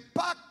fulfill el the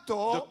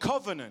pacto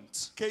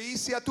covenant que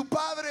hice a tu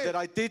padre. that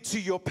I did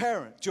to your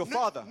parent, your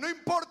father. No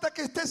importa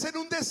que estés en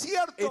un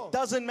desierto, It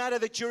doesn't matter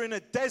that you're in a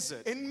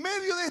desert. en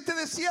medio de este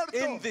desierto,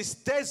 In this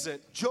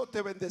desert, yo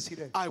te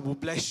bendeciré. I will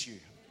bless you.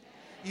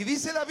 Y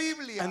dice la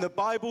Biblia And the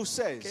Bible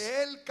says que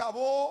él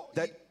cavó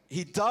that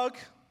he dug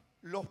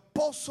los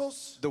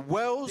pozos the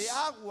wells de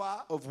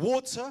agua of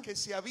water que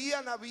se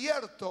habían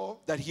abierto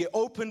that he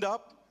opened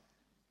up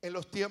en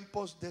los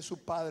tiempos de su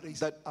padre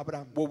that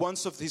Abraham. were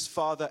once of his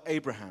father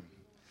Abraham.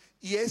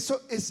 Y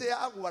ese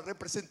agua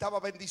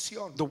representaba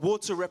bendición. The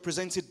water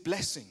represented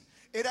blessing.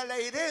 Era la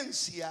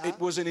herencia It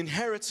was an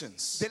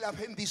inheritance de las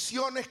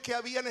bendiciones que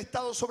habían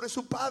estado sobre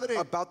su padre.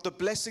 about the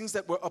blessings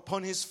that were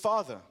upon his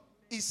father.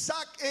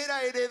 Isaac era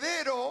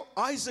heredero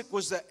Isaac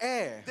was the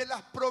heir de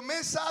las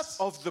promesas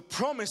of the que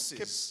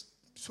promises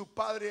su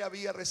padre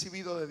había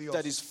recibido de Dios.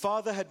 that his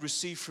father had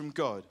received from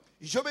God.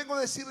 Y yo vengo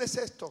a decirles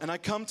esto. And I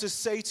come to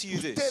say to you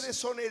Ustedes this: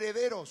 son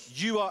herederos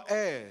you are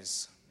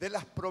heirs de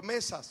las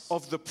promesas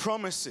of the que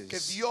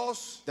promises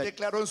Dios that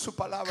declaró en su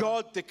palabra.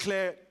 God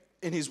declared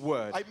in his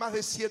word. Hay más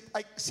de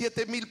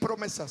 7,000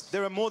 promesas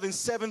There are more than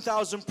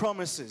 7,000 que te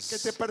promises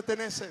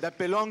pertenecen. that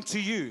belong to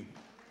you.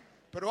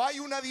 Pero hay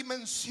una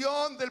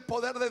dimensión del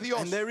poder de Dios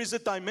And there is a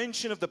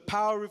dimension of the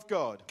power of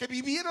God que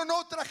vivieron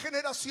otras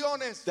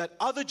generaciones, that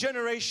other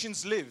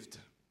generations lived.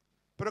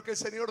 pero que el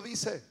Señor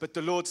dice, But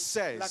the Lord la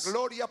says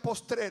gloria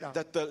postrera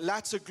that the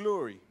latter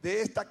glory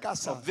de esta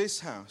casa of this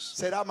house,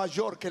 será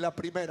mayor que la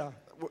primera.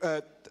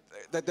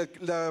 that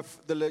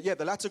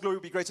the latter glory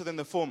will be greater than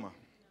the former.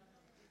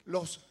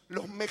 Los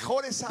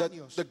mejores That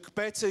años.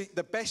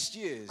 the best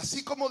years,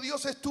 Así como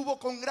Dios estuvo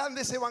con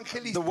grandes the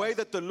evangelistas, way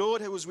that the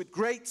Lord was with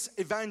great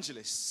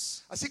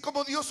evangelists, así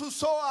como Dios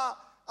usó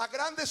a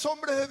grandes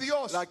hombres de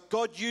Dios like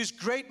God used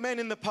great men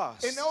in the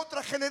past, en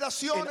otras in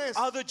generaciones.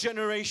 other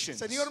generations.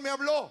 Señor me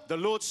habló The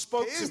Lord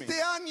spoke que to me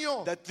este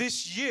año that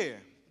this year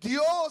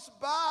Dios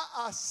va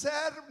a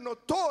hacer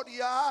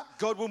notoria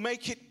God will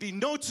make it be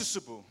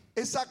noticeable,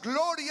 esa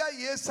gloria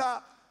y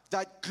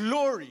that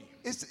glory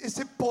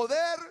ese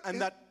poder,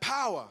 and that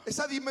power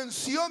esa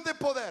dimensión de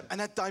poder and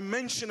that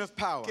dimension of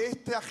power que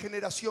esta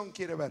generación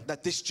quiere ver.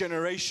 that this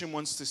generation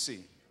wants to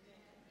see.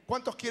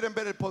 ¿Cuántos quieren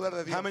ver el poder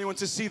de Dios? How many want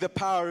to see the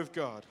power of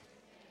God?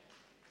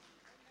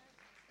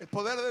 El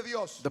poder de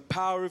Dios The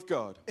power of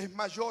God es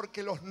mayor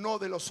que los no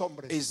de los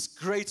hombres. is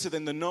greater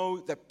than the no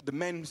that the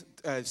men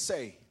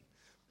say.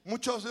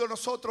 Muchos de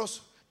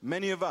nosotros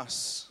Many of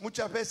us,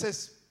 muchas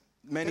veces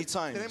many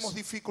tenemos times,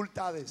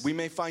 dificultades, we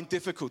may find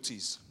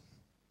difficulties,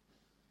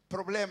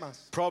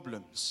 problemas,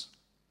 problems,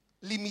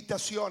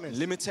 limitaciones,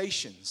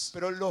 limitations.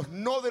 pero los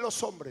no de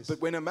los hombres, But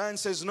when a man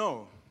says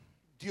no,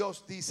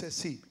 Dios dice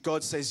sí.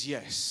 God says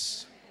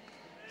yes.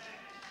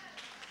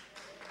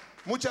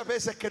 Muchas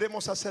veces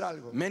queremos hacer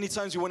algo. Many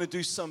times we want to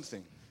do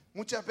something.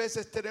 Muchas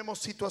veces tenemos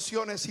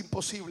situaciones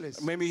imposibles.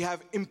 Maybe we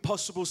have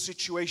impossible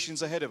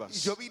situations ahead of Y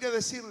us. yo vine a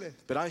decirle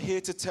But I'm here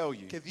to tell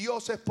you, que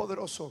Dios es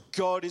poderoso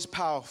God is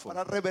powerful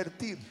para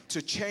revertir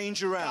to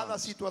change cada around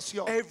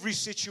situación every donde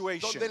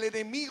situation el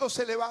enemigo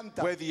se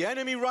levanta where the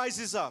enemy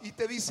rises up y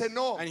te dice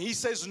no. and he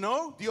says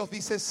no. Dios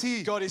dice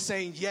sí. God is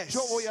saying yes.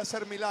 Yo voy a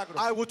hacer milagros.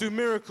 I will do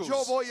miracles.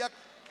 Yo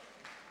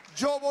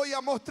voy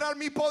a mostrar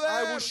mi I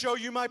poder. will show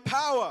you my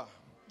power.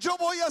 Yo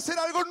voy a hacer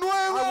algo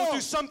I will nuevo. do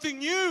something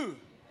new.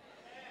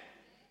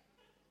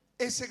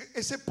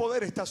 Ese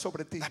poder está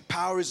sobre ti. That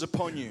power is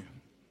upon you.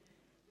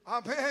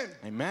 Amén.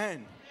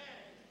 Amen.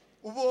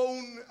 Hubo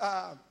un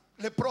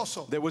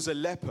leproso There was a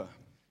leper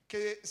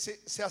que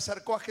se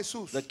acercó a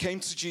Jesús that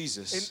came to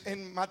Jesus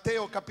en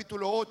Mateo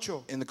capítulo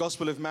 8, in the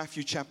Gospel of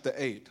Matthew chapter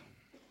 8,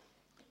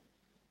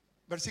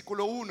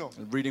 versículo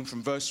 1. reading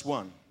from verse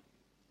 1.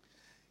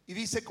 Y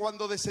dice,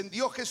 cuando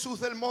descendió Jesús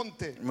del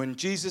monte, When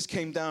Jesus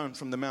came down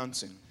from the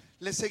mountain,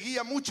 le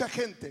seguía mucha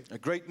gente. a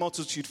great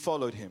multitude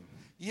followed him.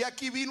 Y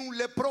aquí vino un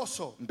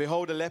leproso And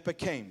behold, a leper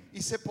came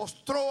y se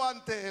postró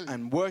ante él,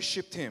 and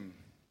worshipped him,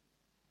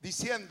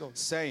 diciendo,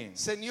 saying,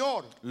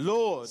 Señor,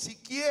 Lord, si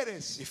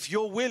quieres, if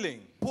you're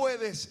willing,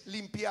 puedes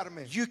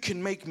limpiarme. you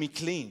can make me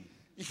clean.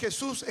 Y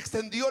Jesús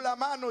extendió la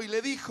mano y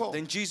le dijo,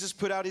 Then Jesus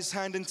put out his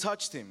hand and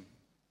touched him,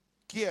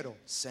 quiero,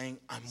 saying,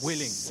 I'm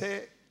willing,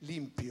 sé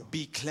limpio.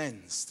 be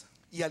cleansed.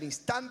 Y al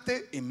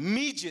instante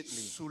Immediately,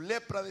 su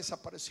lepra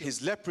desapareció.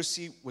 his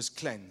leprosy was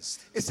cleansed.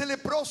 Ese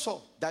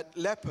leproso That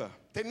leper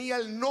tenía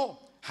el no.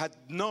 had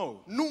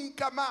no,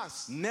 Nunca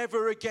más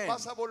never again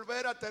vas a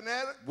volver a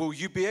tener will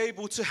you be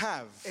able to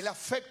have el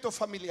afecto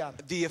familiar.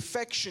 the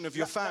affection of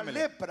your La family.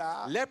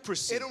 lepra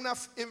Leprosy, era una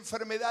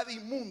enfermedad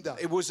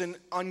inmunda. it was an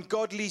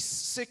ungodly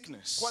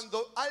sickness.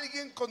 Cuando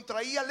alguien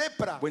contraía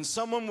lepra, When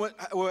someone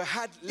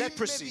had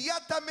leprosy,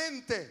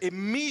 inmediatamente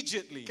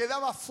immediately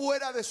quedaba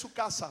fuera de su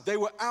casa, they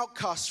were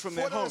outcasts from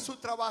their fuera home, de su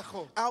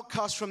trabajo,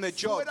 outcasts from their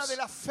fuera jobs, del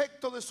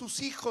afecto de sus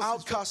hijos, de su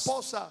outcasts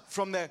esposa,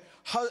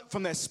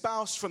 from their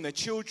spouse, from their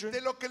children,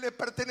 de lo que le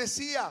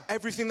pertenecía.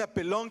 everything that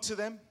belonged to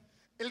them.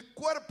 El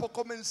cuerpo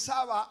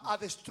comenzaba a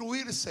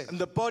destruirse. And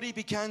the body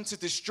began to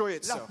destroy Las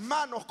itself.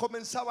 manos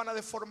comenzaban a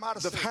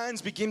deformarse. The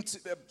hands began to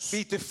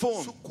be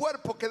deformed. Su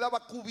cuerpo quedaba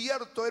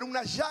cubierto, era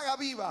una llaga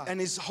viva. And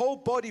his whole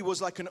body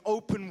was like an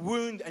open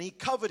wound, and he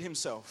covered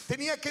himself.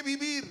 Tenía que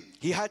vivir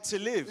He had to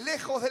live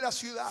lejos de la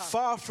ciudad,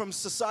 far from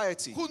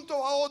society, junto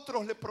a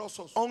otros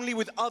leprosos. only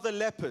with other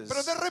lepers.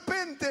 Pero de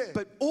repente,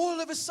 But all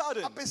of a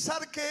sudden, a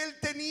pesar que él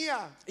tenía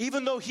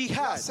even though he la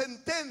had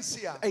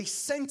sentencia, a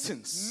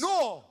sentence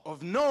no,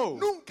 of no,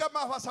 nunca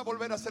más vas a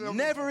volver a hacer lo mismo.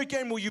 never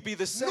again will you be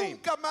the same.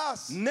 Nunca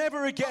más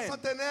Never vas again a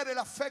tener el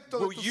afecto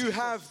will de tus you hijos.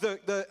 have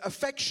the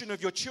affection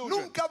of your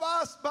children. Nunca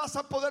vas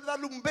a poder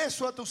darle un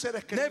beso a tus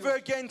seres Never queridos.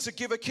 again to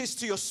give a kiss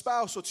to your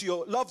spouse or to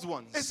your loved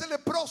ones. Ese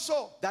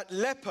leproso That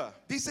leper,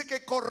 dice que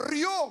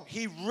corrió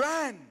he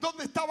ran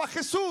donde estaba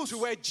Jesús. to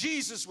where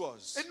Jesus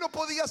was. Él no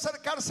podía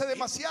acercarse He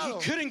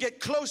demasiado couldn't get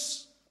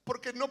close,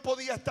 porque no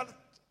podía estar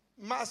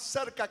más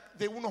cerca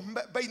de unos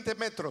 20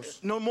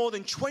 metros. no more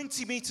than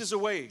 20 meters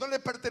away.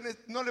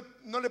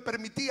 No le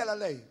permitía la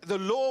ley. The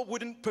law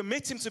wouldn't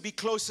permit him to be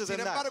closer Sin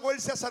than that. embargo, él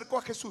se acercó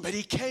a Jesús But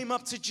he came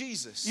up to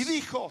Jesus y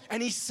dijo,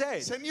 and he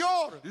said,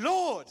 Señor,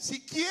 Lord, si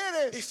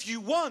quieres, if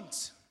you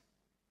want,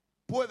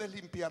 puedes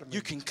limpiarme.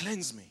 you can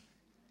cleanse me.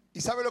 ¿Y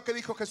sabe lo que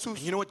dijo Jesús? And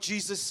you know what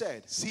Jesus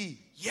said? Sí,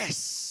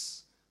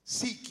 Yes,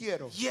 sí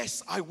quiero.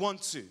 yes, I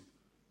want to.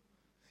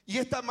 Y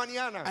esta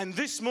mañana, And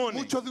this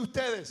morning, muchos de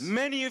ustedes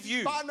many of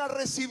you van a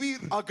recibir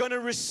are going to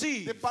de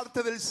receive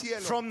parte del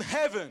cielo from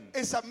heaven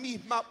esa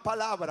misma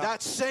palabra.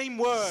 that same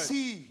word.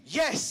 Sí,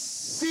 Yes,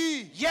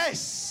 sí,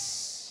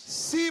 yes,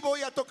 sí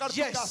voy a tocar tu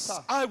yes,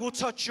 casa. I will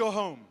touch your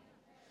home.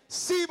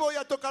 Sí voy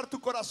a tocar tu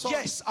corazón.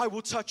 Yes, I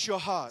will touch your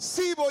heart.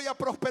 Sí voy a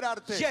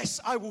prosperarte. Yes,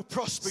 I will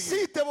prosper you.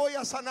 Sí te voy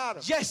a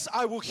sanar. Yes,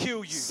 I will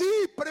heal you.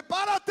 Sí,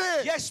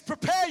 prepárate. Yes,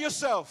 prepare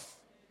yourself.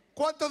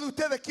 ¿Cuántos de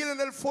ustedes quieren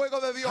el fuego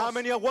de Dios? How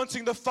many are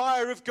wanting the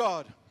fire of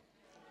God?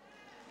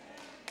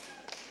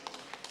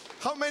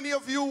 How many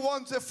of you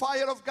want the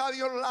fire of God in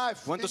your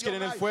life? ¿Cuántos in your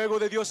quieren el life? fuego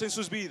de Dios en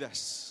sus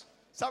vidas?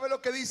 ¿Sabe lo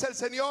que dice el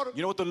Señor?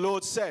 You know what the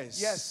Lord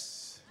says?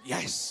 Yes.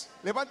 Yes.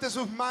 Levante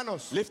sus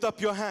manos Lift up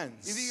your y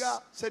hands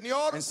diga,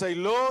 Señor, and say,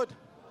 Lord,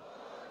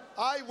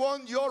 I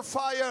want your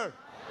fire.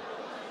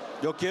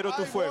 yo quiero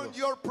tu I fuego. want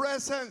your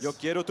presence. Yo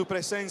quiero tu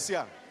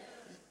presencia.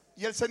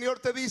 Y el Señor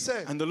te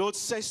dice, And the Lord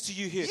says to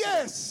you here,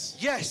 yes,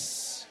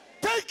 yes,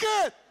 Take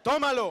it.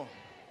 Tómalo.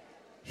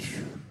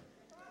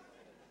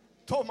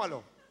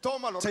 Tómalo.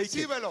 Tómalo. Take it.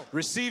 Recíbelo.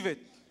 Receive it.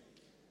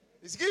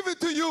 It's given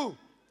to you.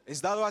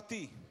 Es dado a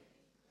ti.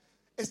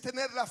 Es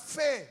tener la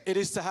fe It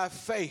is to have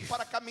faith,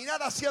 para caminar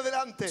hacia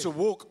adelante, to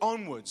walk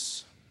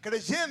onwards,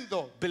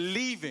 creyendo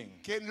believing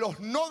que en los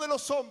no de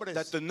los hombres,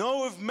 that the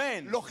no of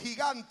men, los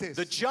gigantes,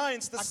 the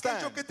giants that stand,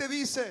 aquello que te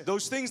dice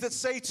those things that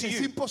say to es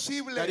you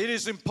imposible, that it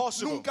is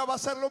impossible, nunca va a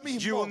ser lo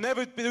you will mismo.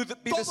 never be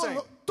the same.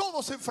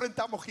 Todos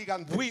enfrentamos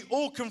gigantes, We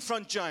all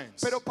confront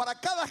giants, pero para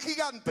cada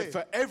gigante but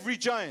for every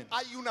giant,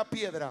 hay una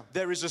piedra.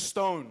 there is a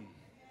stone.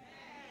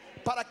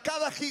 Para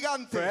cada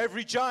gigante For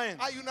every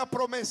giant, hay una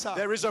promesa.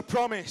 there is a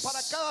promise.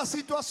 Para cada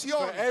situación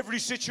For every hay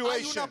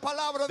situation, una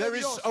palabra de there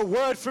is Dios. a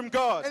word from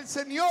God. El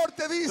Señor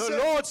te The dice,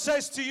 Lord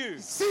says to you,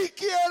 sí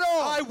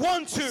quiero, I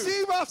want to.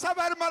 sí vas a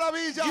ver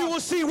maravillas, You will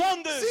see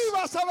wonders. sí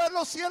vas a ver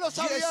los cielos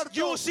Yes,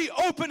 you will abiertos. see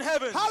open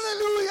heavens.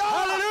 Aleluya.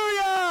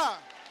 Hallelujah.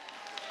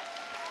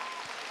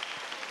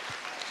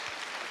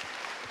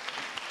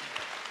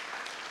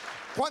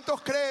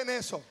 ¿Cuántos creen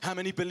eso? How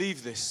many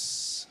believe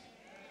this?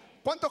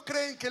 ¿Cuántos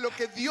creen que lo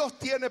que Dios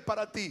tiene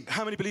para ti,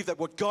 How many believe that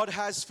what God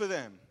has for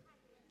them,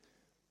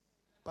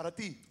 para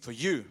ti? for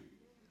you,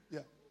 Yeah,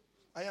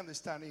 I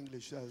understand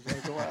English.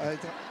 I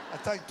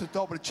try to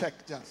double check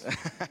just.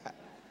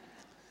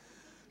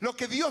 Lo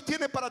que Dios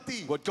tiene para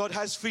ti what God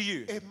has for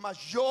you es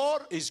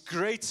mayor is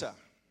greater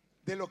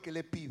de lo que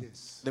le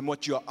pides. than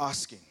what you are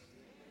asking.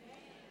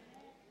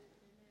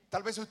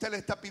 Tal vez usted le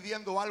está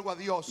pidiendo algo a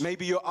Dios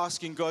Maybe you're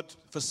asking God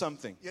for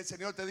something, y el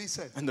Señor te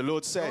dice, and the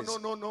Lord says,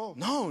 no,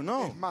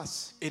 no, es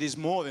más. it is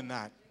more than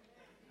that.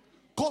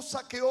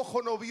 Cosa que ojo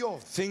no vio,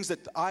 Things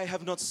that I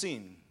have not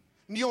seen,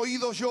 ni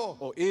oído yo,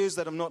 or ears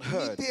that have not ni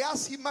heard, te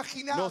has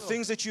imaginado. nor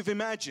things that you've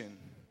imagined.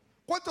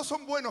 ¿Cuántos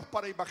son buenos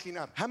para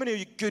imaginar? How many are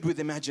you good with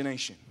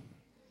imagination?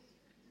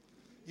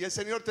 Y el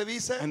Señor te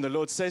dice, And the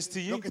Lord says to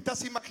lo you, que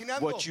estás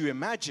imaginando what you es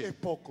imagine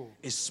poco.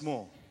 is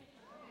small.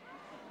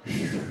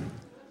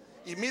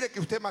 Y mire que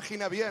usted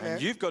imagina bien,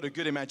 And you've got a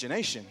good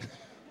imagination.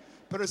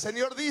 Pero el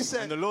Señor dice,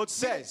 And the Lord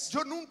mire, says,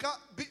 yo nunca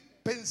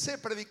pensé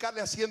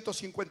predicarle a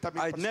 150,000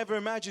 I'd personas. never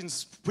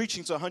imagined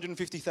preaching to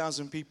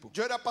 150,000 people.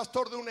 Yo era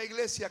pastor de una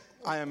iglesia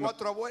I con am-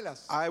 4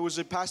 abuelas I was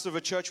a pastor of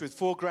a church with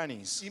 4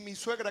 grannies y mi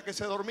suegra que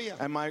se dormía.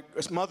 and my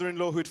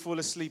mother-in-law who'd fall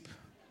asleep.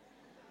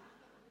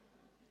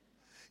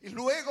 Y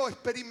luego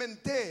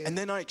experimenté And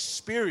then I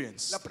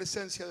experienced la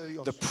presencia de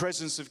Dios. the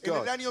presence of En el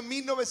God. año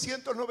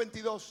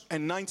 1992,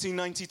 In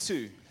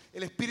 1992,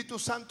 el Espíritu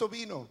Santo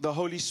vino the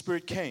Holy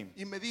Spirit came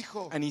y me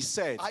dijo, and He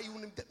said, hay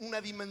una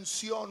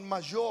dimensión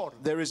mayor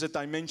there is a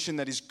dimension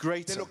that is de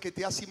greater lo que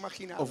te has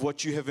imaginado. of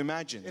what you have El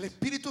imagined.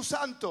 Espíritu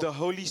Santo The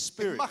Holy es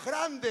Spirit, más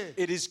grande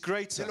it is de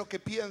greater lo que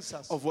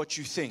piensas. of what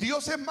you think.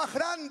 Dios es más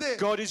grande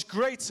God is de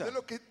greater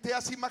lo que te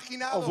has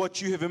imaginado. of what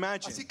you have Así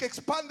imagined. que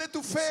expande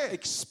tu fe,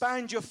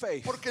 Expand your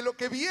faith, porque lo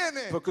que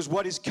viene because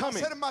what is va a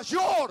coming ser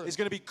mayor is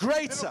going to be de lo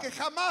greater que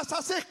jamás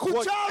has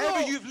whatever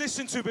escuchado. you've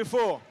listened to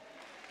before.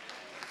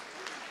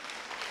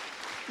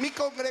 Mi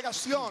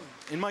congregación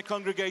In my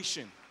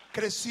congregation,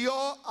 creció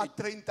a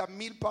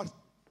 30,000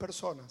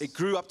 personas it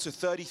grew up to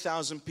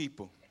 30,000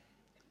 people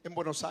en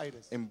Buenos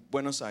Aires. in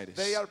Buenos Aires.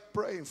 They are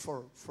praying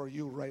for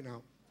you right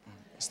now.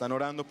 Están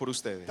orando por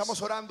ustedes.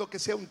 Estamos orando que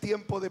sea un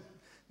tiempo de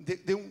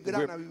un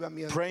gran We're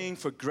avivamiento. praying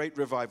for great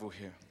revival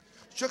here.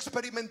 Yo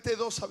experimenté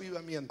 2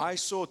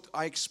 avivamientos,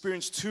 I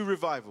experienced 2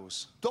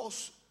 revivals,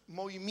 2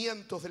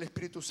 movimientos del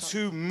Espíritu Santo.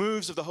 2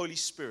 moves of the Holy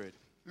Spirit.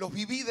 Los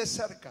viví de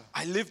cerca.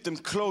 I lived them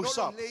No close los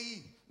up.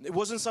 leí. It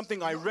wasn't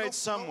something I No- read no-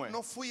 somewhere.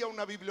 No fui a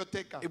una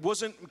biblioteca. It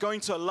wasn't going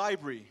to a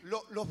library.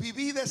 Los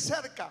viví de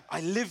cerca.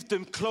 I lived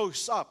them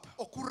close up.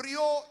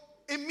 Ocurrió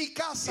en mi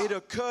casa. It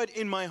occurred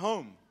in my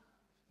home.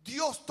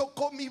 Dios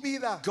tocó mi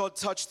vida. God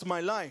touched my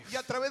life. Y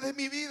a través de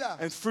mi vida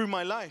And through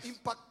my life,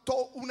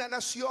 impactó una a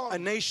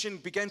nación. nation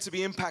began to be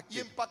Y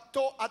impacted.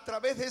 impactó a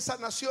través de esa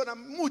nación a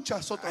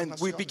muchas otras And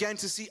we naciones. began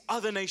to see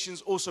other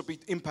nations also be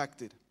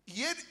impacted.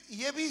 Y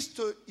he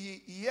visto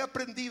y he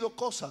aprendido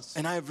cosas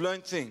And I have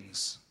learned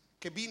things.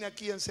 que vine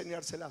aquí a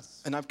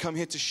enseñárselas. And I've come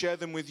here to share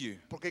them with you.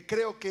 Porque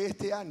creo que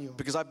este año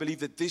Because I believe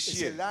that this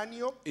es el year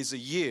año is a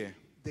year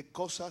de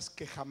cosas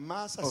que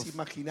jamás has of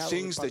imaginado. de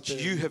things that parte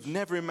de you Dios. have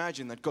never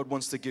imagined that God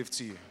wants to give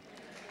to you.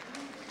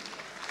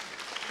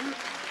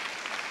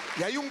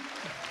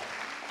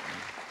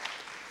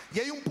 Y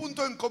hay un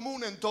punto en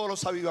común en todos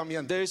los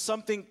avivamientos, There is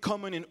something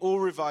common in all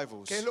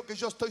revivals. que es lo que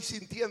yo estoy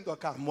sintiendo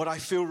acá. And what I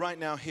feel right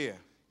now here.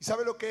 ¿Y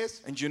sabe lo que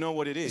es? And you know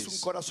what it Es un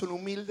is? corazón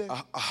humilde,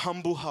 A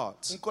humble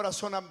heart. un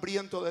corazón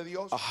hambriento de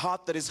Dios, A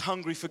heart that is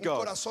hungry for un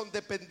God. corazón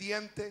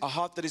dependiente, A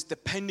heart that is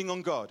depending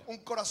on God. un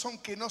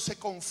corazón que no se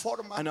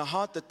conforma, And a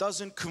heart that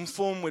doesn't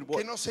conform with que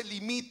what no se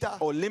limita,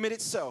 or limit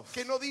itself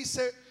que no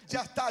dice,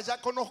 ya está, ya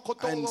conozco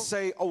and todo.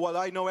 say, oh, well,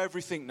 I know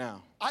everything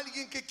now.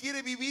 Alguien que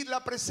quiere vivir la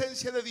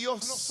presencia de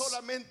Dios no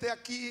solamente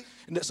aquí,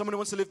 And that someone who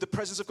wants to live the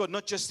presence of God,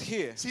 not just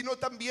here, sino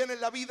también en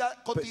la vida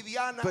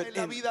cotidiana, but en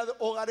la in- vida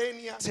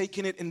hogareña.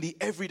 taking it in the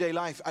everyday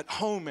life, at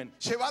home, and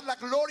Llevar la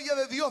gloria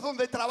de Dios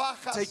donde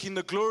trabajas. taking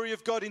the glory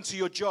of God into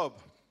your job.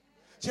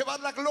 Llevar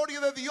la gloria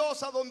de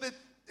Dios a donde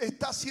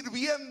estás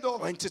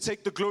sirviendo. and to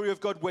take the glory of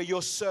God where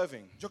you're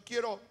serving. Yo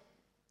quiero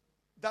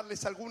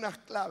darles algunas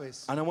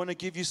claves And I want to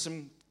give you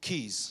some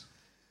keys.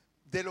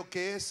 de lo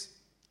que es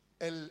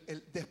el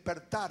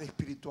despertar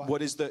espiritual.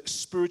 What is the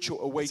spiritual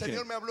El awakening?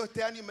 Señor me habló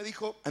este año y me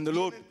dijo, And the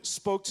Lord vienen,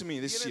 spoke to me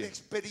this vienen year.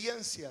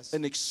 experiencias.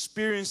 An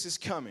experience is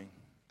coming.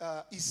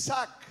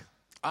 Isaac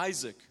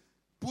Isaac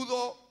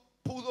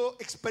pudo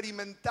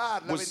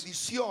experimentar la was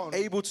bendición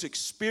able to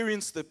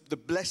experience the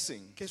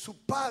blessing que su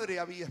padre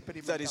había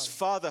that his experimentado.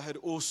 father had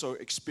also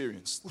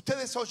experienced.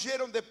 Ustedes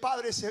oyeron de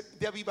padres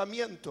de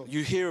avivamiento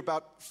You hear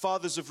about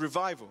fathers of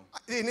revival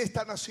en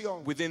esta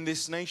nación. within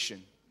this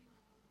nation.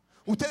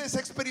 Ustedes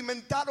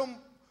experimentaron,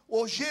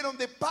 oyeron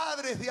de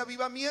padres de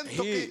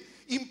avivamiento que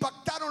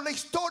impactaron la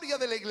historia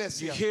de la You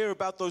iglesia. hear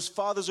about those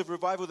fathers of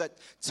revival that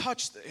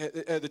touched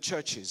the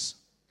churches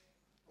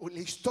La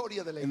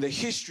historia de la in the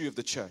iglesia. history of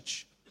the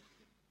church.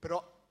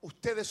 Pero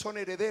ustedes son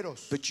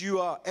herederos But you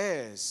are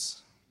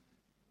heirs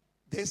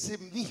de esa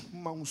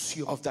misma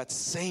unción, of that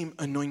same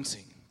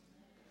anointing,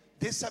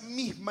 de esa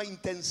misma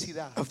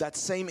intensidad. of that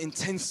same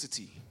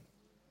intensity.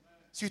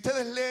 Si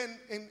ustedes leen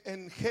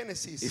en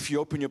Génesis, If you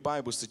open your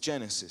Bibles to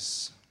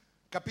Genesis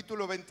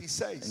capítulo in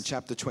 26,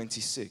 chapter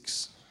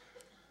 26,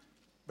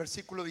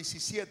 versículo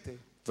 17,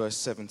 verse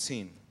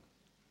 17,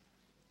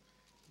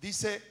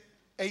 dice,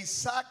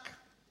 Isaac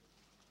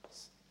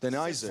then se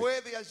Isaac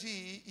fue de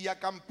allí y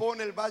acampó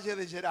en el valle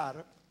de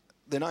Gerar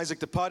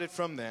departed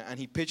from there, and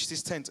he pitched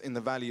his tent in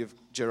the valley of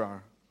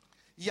Gerar,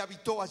 y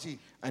habitó allí.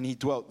 and he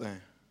dwelt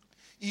there.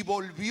 Y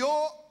volvió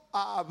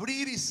a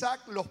abrir Isaac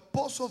los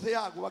pozos de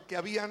agua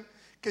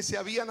que se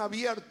habían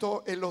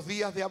abierto en los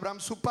días de Abraham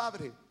su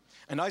padre,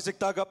 And Isaac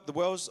dug up the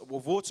wells of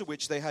water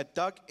which they had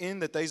dug in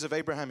the days of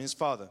Abraham his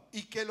father.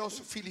 y que los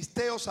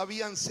filisteos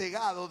habían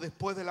cegado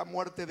después de la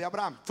muerte de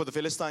Abraham. For the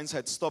Philistines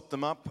had stopped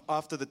them up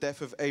after the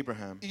death of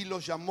Abraham. Y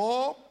los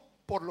llamó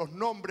por los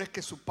nombres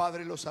que su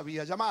padre los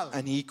había llamado.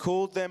 And he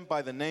called them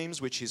by the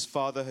names which his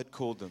father had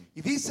called them.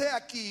 Y dice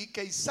aquí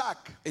que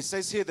Isaac It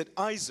says here that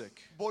Isaac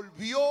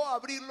volvió a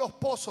abrir los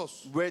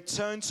pozos.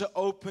 returned to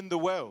open the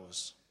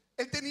wells.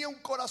 Él tenía un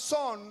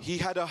corazón He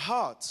had a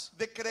heart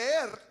de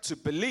creer to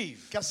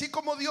believe, que así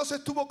como Dios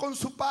estuvo con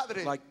su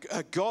padre,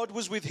 like God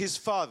was with his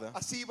father,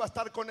 así iba a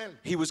estar con él.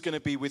 he was going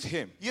to be with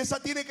him. Y esa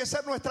tiene que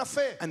ser nuestra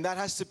fe. And that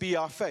has to be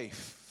our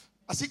faith.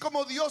 Así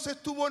como Dios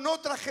estuvo en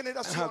otras How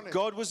generaciones,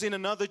 God was in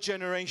another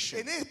generation,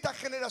 en esta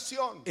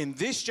generación, in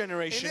this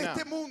generation en now,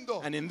 este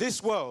mundo, and in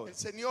this world, el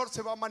Señor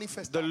se va a the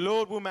manifestar.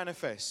 Lord will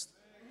manifest.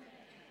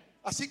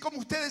 Así como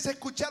ustedes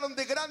escucharon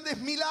de grandes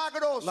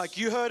milagros. Like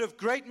you heard of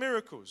great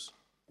miracles.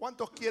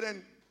 ¿Cuántos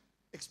quieren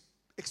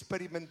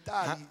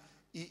experimentar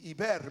y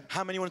ver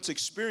How many want to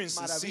experience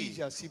and see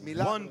maravillas y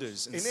milagros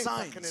wonders and en esta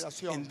signs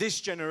generación? in this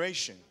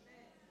generation?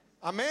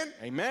 Amén.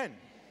 Amen.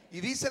 Y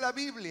dice la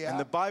Biblia And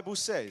the Bible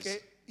says, que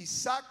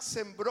Isaac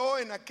sembró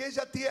en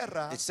aquella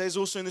tierra it says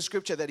also in the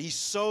scripture that he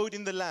sowed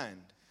in the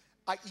land.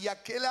 y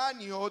aquel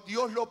año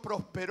Dios lo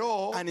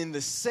prosperó And in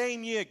the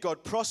same year,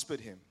 God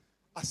prospered him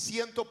a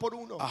 100 por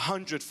 1.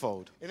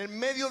 100-fold. En el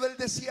medio del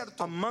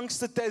desierto, Amongst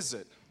the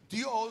desert,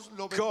 Dios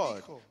lo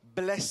God bendijo.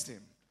 blessed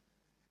him.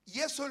 Y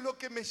eso es lo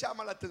que me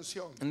llama la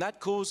atención. And that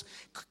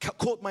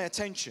caught my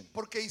attention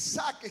Porque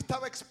Isaac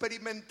estaba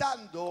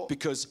experimentando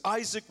because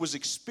Isaac was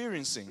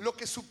experiencing lo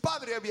que su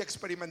padre había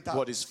experimentado.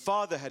 what his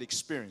father had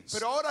experienced.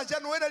 Pero ahora ya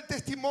no era el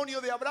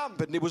testimonio de Abraham.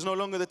 But it was no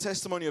longer the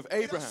testimony of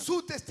Era Abraham.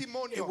 su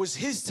testimonio. It was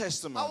his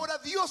testimony. Ahora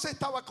Dios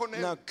estaba con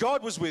él. Now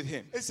God was with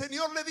him. El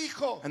Señor le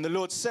dijo, And the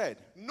Lord said,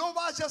 no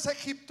vayas a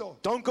Egipto.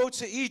 don't go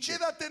to Egypt.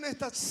 Quédate en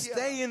esta tierra.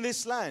 Stay in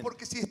this land.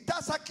 Porque si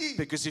estás aquí,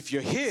 Because if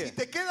you're here, si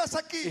te quedas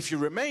aquí, if you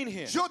remain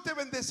here, yo te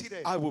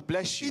bendeciré. I will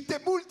bless Y you. te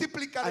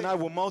multiplicaré. And I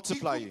will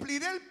multiply y you.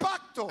 cumpliré el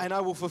pacto And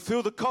I will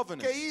fulfill the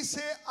covenant que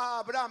hice a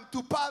Abraham,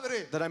 tu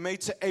padre. that I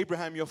made to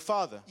Abraham your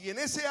father. Y en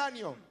ese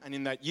año, And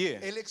in that year,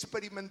 él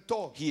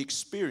experimentó he la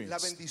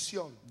experienced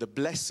bendición the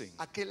blessing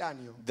aquel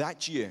año.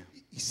 that year.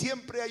 Y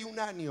siempre hay un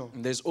año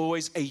And there's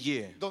always a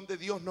year donde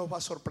Dios nos va a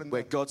where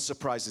sorprender. God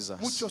surprises us.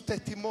 Muchos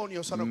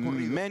testimonios han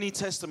ocurrido. Many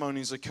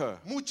testimonies occur.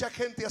 Mucha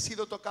gente ha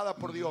sido tocada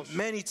por Dios.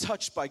 Many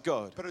touched by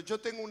God. Pero yo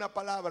tengo una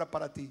palabra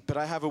para ti. But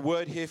I have a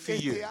word here for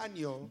Este you.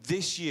 año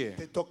This year,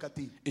 te toca a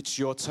ti. it's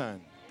your turn.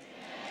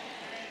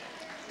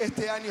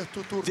 Este año es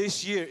tu turno.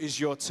 This year is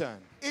your turn.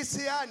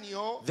 Ese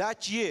año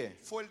That year,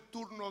 fue el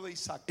turno de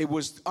Isaac. it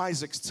was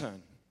Isaac's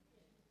turn.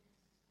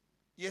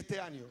 Y este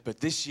año But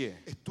this year,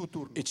 es tu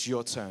turno. it's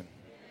your turn.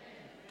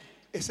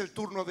 Es el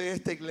turno de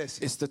esta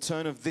iglesia. It's the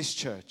turn of this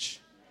church.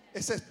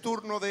 Es el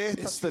turno de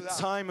esta It's the ciudad.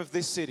 time of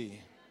this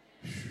city.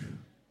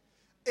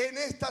 En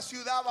esta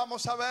ciudad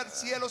vamos a ver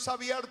cielos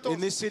abiertos. In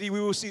this city, we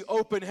will see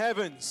open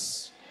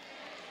heavens.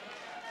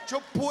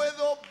 Yo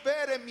puedo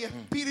ver en mi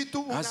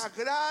espíritu As- una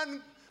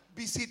gran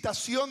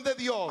visitación de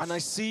Dios. And I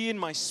see in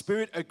my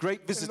spirit a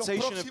great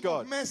visitation of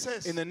God.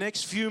 meses In the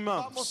next few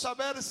vamos months, a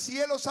ver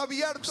cielos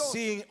abiertos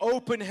seeing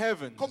open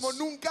heavens como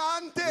nunca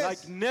antes.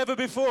 like never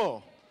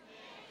before.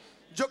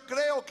 Yo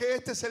creo que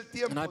este es el And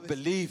I tiempo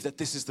believe that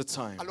this is the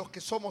time. a los que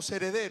somos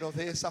herederos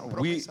de esas We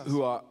promesas.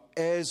 who are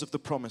heirs of the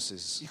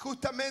promises. Y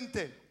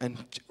justamente, And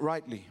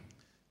rightly,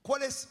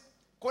 ¿cuál es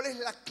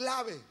la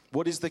clave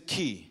what is the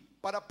key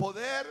para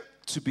poder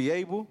to be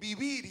able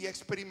vivir y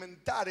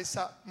experimentar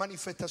esa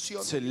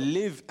manifestación? to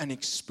live and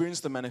experience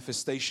the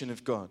manifestation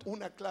of God?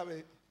 Una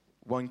clave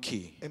One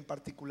key, en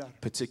particular.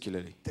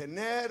 particularly,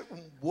 Tener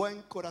un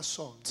buen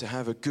corazón to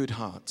have a good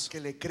heart,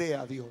 que le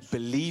crea a Dios.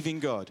 believe in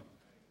God.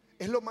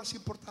 Es lo más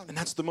importante. And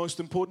that's the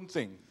most important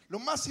thing. Lo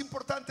más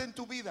importante en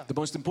tu vida. The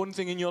most important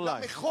thing in your La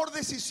life, mejor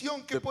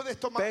decisión que the puedes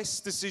tomar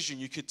best decision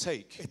you could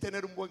take es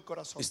tener un buen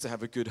corazón. is to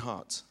have a good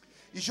heart.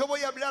 Y yo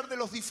voy a hablar de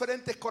los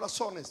diferentes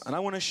corazones, And I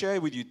want to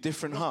share with you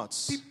different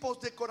hearts, tipos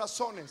de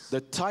corazones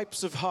the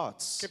types of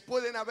hearts que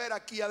pueden haber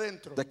aquí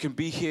adentro. that can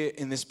be here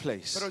in this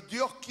place. Pero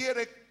Dios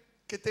quiere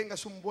que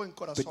tengas un buen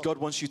corazón. But God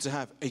wants you to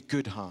have a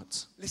good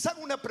heart. Les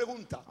hago una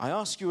pregunta. I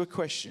ask you a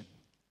question.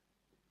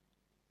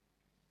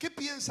 ¿Qué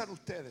piensan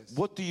ustedes?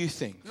 What do you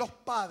think? Los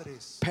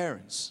padres,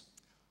 Parents,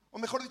 o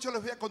mejor dicho,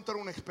 les voy a contar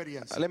una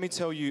experiencia let me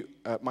tell you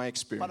my para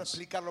experience,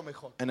 explicarlo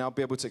mejor. and I'll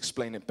be able to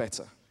explain it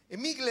better. En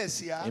mi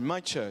iglesia, In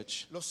my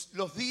church, los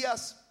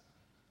días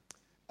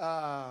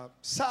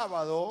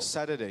sábado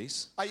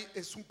Saturdays,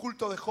 es un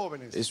culto de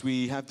jóvenes is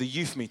we have the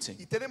youth meeting,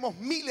 y tenemos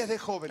miles de and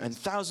jóvenes.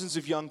 thousands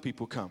of young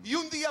people come. Y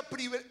un día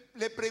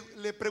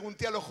le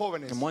pregunté a los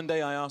jóvenes, And one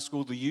day I ask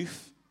all the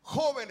youth,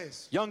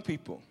 jóvenes, young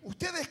people,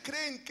 ¿ustedes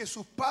creen que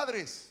sus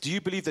padres do you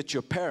believe that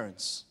your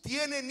parents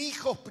tienen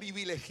hijos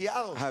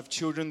privilegiados? have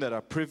children that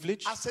are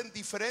privileged? ¿Hacen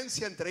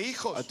diferencia entre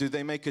hijos? Do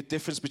they make a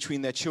difference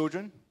between their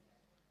children?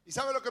 ¿Y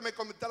saben lo que me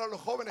comentaron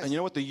los jóvenes? And you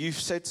know what the youth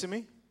said to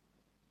me?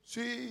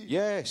 Sí,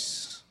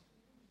 Yes,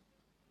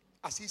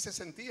 así se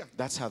sentían.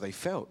 that's how they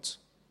felt.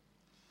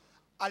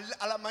 A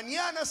la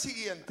mañana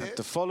siguiente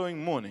The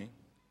following morning,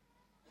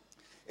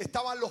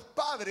 estaban los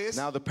padres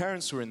now the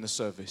parents were in the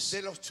service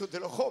de los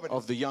jóvenes.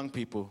 of the young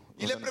people.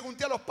 Y le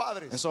pregunté a los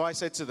padres, And so I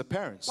said to the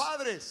parents,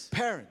 padres,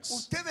 parents,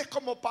 ustedes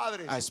como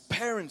padres, as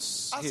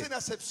parents, here, ¿hacen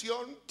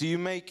acepción do you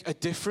make a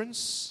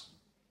difference?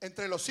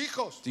 entre los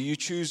hijos? Do you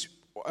choose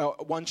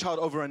one child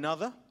over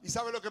another? ¿Y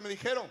saben lo que me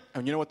dijeron?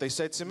 And you know what they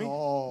said to me?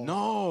 No.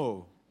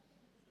 No.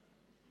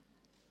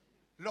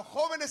 Los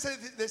jóvenes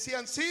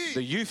decían sí,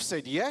 The youth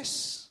said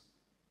yes,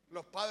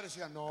 los padres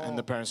decían no. and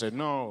the parents said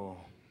no.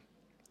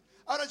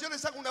 Ahora yo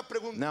les hago una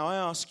pregunta. Now I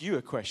ask you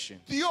a question.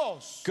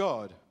 ¿Dios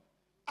God,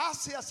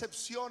 hace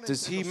acepciones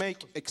does entre He los make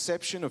hijos?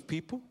 exception of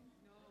people?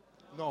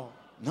 No.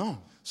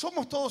 No.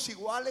 Somos todos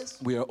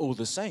iguales, We are all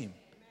the same.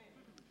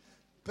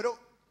 pero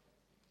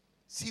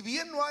si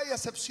bien no hay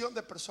acepción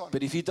de personas,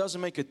 But if He doesn't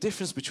make a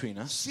difference between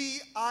us, sí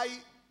hay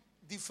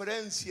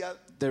diferencia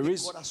there de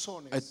is a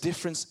corazones.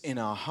 difference in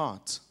our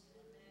heart.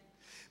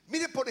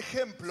 Mire, por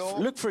ejemplo,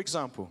 Look, for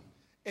example,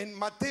 en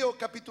Mateo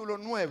capítulo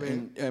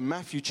 9, in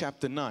Matthew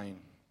chapter 9,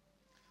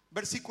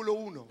 versículo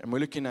 1. and we're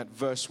looking at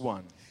verse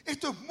 1.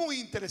 Esto es muy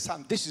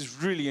interesante. This is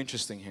really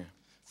interesting here.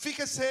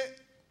 Fíjese,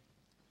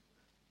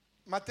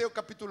 Mateo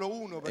capítulo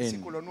 1,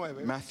 versículo In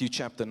 9. Matthew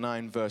chapter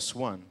 9, verse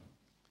 1.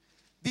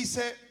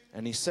 Dice,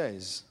 And he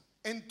says,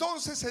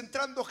 entonces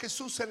entrando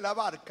Jesús en la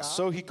barca,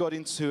 so he got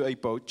into a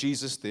boat,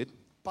 Jesus did.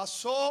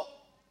 pasó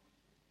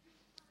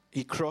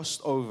He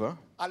crossed over,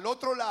 al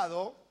otro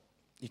lado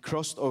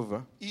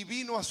y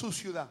vino a su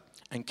ciudad.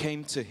 and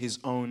came to his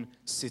own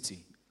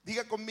city.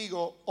 Diga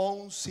conmigo,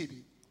 own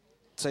city.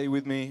 Say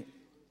with me,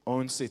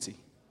 own city.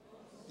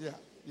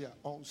 Yeah,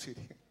 own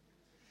city.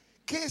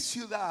 ¿Qué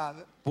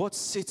ciudad What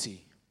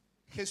city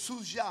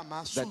Jesús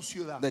llama su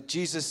ciudad? that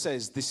Jesus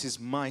says, this is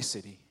my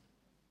city?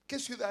 ¿Qué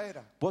ciudad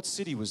era? What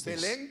city was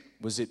this? Belén?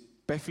 Was it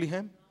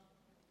Bethlehem?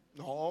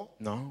 No,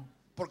 No.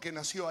 porque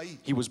nació ahí.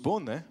 He was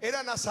born there.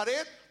 ¿Era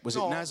Nazaret? Was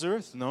No. it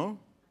Nazareth? No.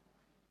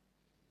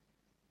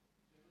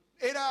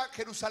 ¿Era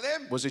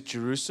Jerusalén? Was it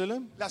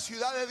Jerusalem? La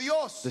ciudad de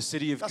Dios. The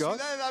city of La God?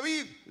 ciudad de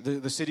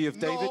David. The city of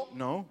David?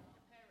 No.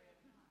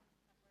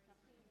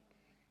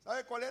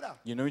 ¿Sabe cuál era?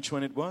 You know which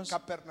one it was?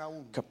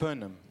 Capernaum.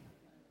 Capernaum.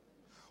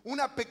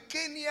 Una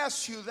pequeña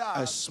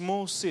ciudad A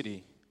small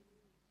city.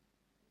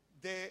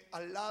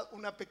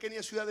 una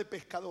pequeña ciudad de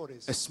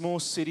pescadores. A small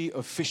city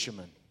of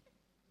fishermen.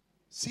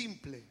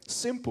 Simple,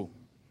 Simple.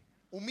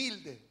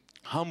 humilde.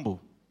 Humble.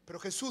 Pero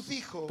Jesús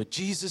dijo, But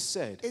Jesus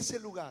said, ese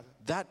lugar,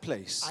 that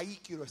place, ahí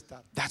quiero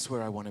estar. that's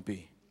where I want to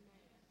be.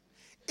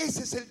 Ese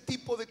es el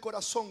tipo de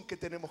corazón que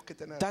tenemos que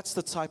tener. That's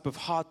the type of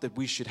heart that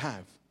we should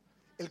have.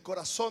 El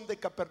corazón de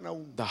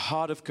Capernaum. The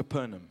heart of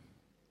Capernaum.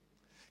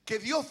 Que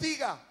Dios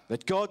diga,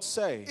 That God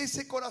say,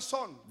 ese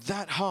corazón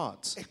that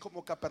heart es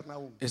como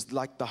Capernaum. is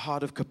like the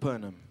heart of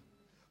Capernaum.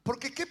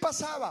 Porque ¿qué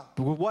pasaba?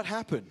 But what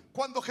happened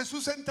Cuando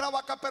Jesús entraba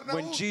a Capernaum,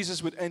 when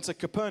Jesus would enter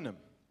Capernaum?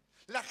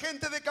 la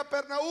gente de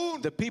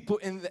Capernaum The people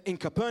in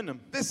Capernaum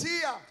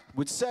decía,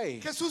 would say,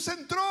 Jesús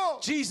entró,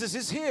 Jesus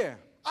is here.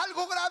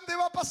 algo grande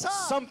va a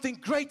pasar, Something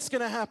great's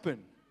going to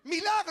happen.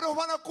 milagros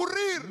van a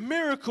ocurrir,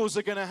 Miracles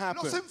are going to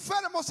happen. los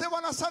enfermos se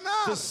van a The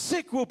sanar.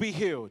 sick will be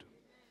healed.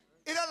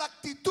 Era la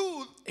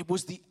actitud It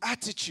was the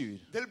attitude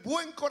del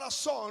buen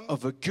corazón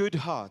of a good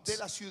heart de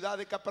la ciudad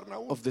de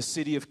Capernaum. of the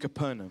city of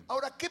Capernaum.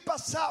 Ahora, ¿qué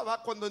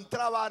pasaba cuando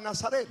entraba a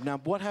Nazaret? Now,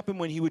 what happened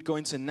when he would go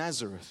into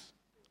Nazareth?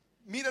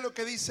 Mire lo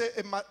que dice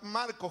en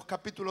Marcos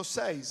capítulo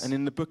 6, And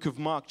in the book of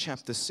Mark,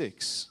 chapter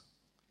 6,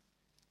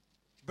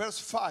 verse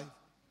 5.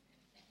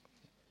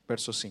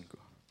 verso 5,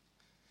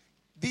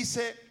 Dice,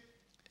 it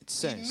y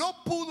says, no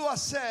pudo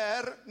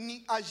hacer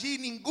allí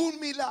ningún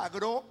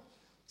milagro,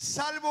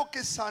 salvo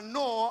que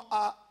sanó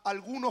a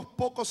algunos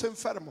pocos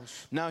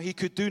enfermos. Now he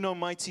could do no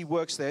mighty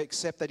works there,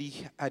 except that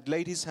he had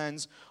laid his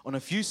hands on a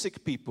few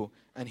sick people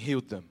and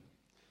healed them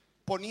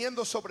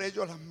Poniendo sobre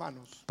ellos las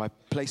manos. by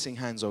placing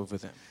hands over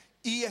them.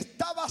 Y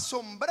estaba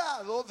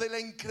asombrado de la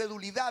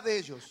incredulidad de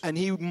ellos. And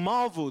he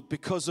marveled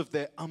because of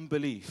their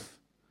unbelief.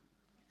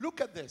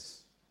 Look at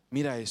this.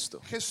 Mira esto.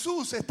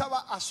 Jesús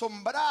estaba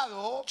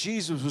asombrado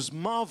Jesus was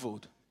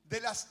marveled de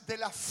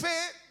la fe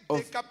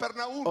de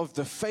Capernaum. of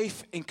the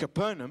faith in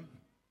Capernaum,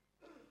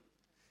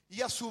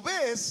 Y a su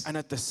vez and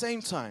at the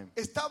same time,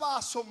 estaba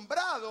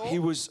asombrado he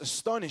was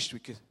astonished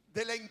because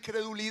de la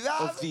incredulidad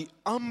of the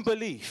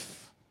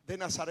unbelief de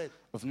Nazaret.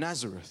 of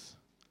Nazareth.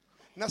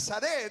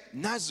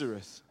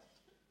 Nazareth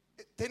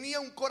tenía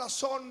un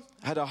corazón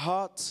Had a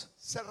heart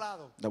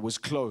cerrado. that was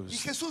Y closed.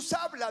 Jesús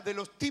habla de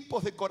los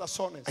tipos de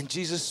corazones. And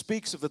Jesus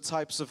speaks of the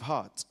types of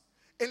heart.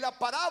 En la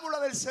parábola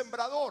del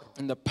sembrador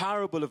In the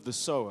parable of the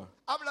sower,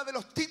 habla de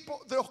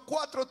los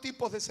cuatro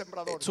tipos de it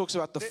sembradores. talks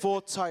about the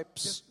four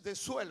types De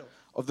suelo,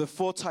 of the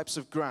four types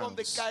of donde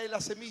grounds cae la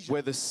semilla.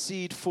 where the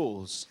seed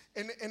falls.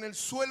 En el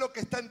suelo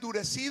que está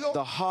endurecido,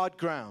 The hard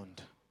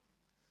ground,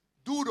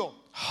 duro.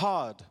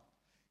 hard.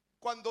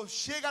 Cuando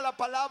llega la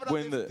palabra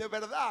When de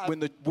verdad,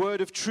 the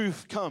word of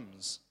truth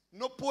comes,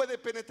 no puede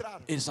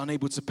penetrar. it is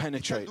unable to Está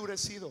penetrate.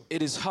 endurecido.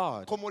 It is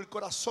hard, Como el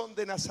corazón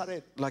de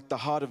Nazaret. like the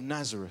heart of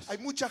Nazareth. Hay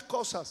muchas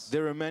cosas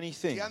There are many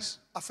que han things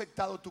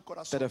afectado tu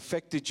corazón. that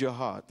affected your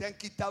heart, Te han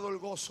quitado el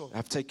gozo.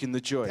 have taken the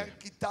Te joy, han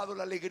quitado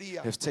la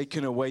alegría. have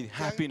taken away Te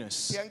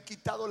happiness, han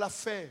quitado la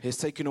fe. has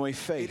taken away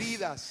faith,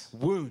 Heridas,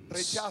 wounds,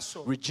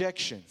 rechazo,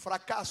 rejection,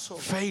 fracaso.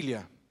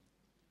 failure,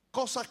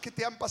 Cosas que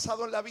te han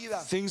pasado en la vida.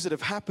 things that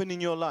have happened in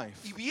your life.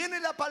 Y viene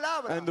la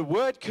palabra, And the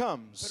word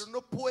comes, pero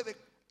no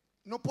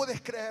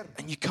puedes creer.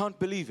 and you can't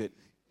believe it.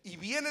 Y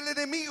viene el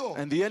enemigo,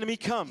 And the enemy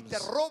te comes,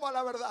 roba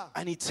la verdad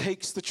and he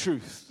takes the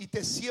truth, y te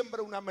siembra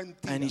una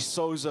mentira. and he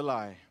sows a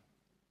lie.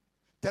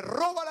 Te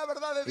roba la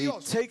verdad de He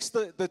Dios takes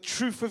the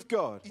truth of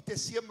God y te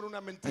siembra una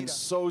and mentira.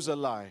 sows a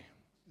lie.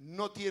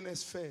 No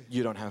tienes fe,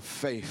 You don't have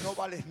faith. no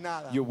vales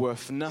nada. You're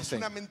worth Es nothing.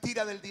 una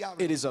mentira del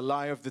diablo. It is a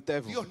lie of the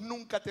devil. Dios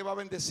nunca te va a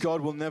bendecir.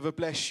 God will never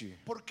bless you.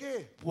 ¿Por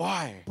qué?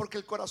 Why? Porque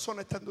el corazón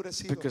está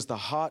endurecido. Because the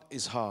heart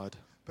is hard.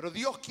 Pero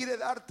Dios quiere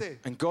darte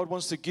And God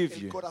wants to give el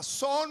you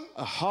corazón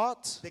a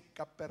heart de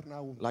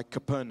Capernaum. like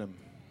Capernaum,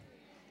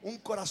 Un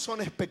corazón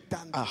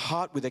expectante. a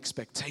heart with Un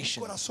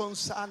expectation, corazón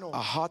sano.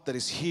 a heart that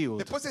is healed.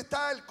 Después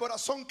está el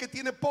corazón que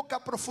tiene poca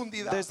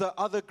profundidad. There's the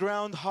other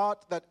ground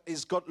heart that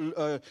is got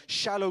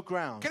shallow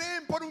ground,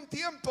 Creen por un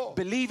tiempo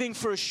believing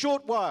for a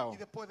short while, y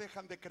después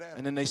dejan de creer.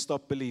 and then they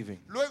stop believing.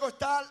 Luego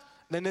está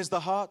Then there's the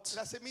heart,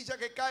 la semilla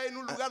que cae en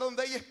un lugar donde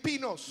hay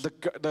espinos.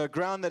 the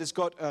ground that has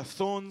got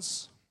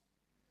thorns.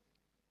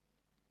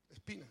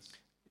 Espinas.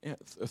 Yeah,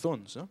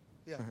 thorns, huh?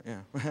 Yeah.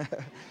 Yeah.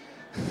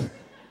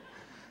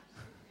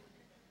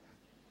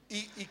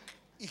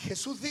 Y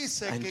Jesús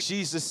dice And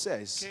Jesus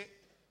says, que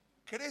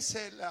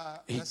crece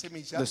la he-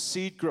 semilla, the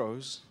seed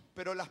grows,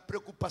 pero las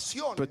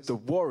preocupaciones but the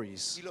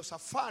worries y los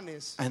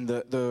afanes and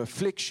the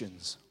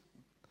afflictions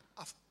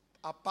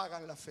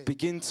apagan la fe.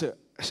 begin to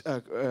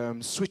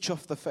switch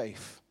off the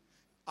faith.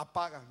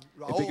 Apagan,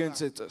 lo It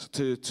begins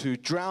ahogan. to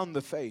drown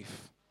the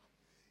faith.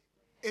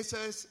 Ese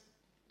es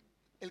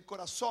el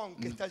corazón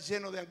que está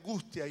lleno de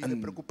angustia y de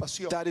And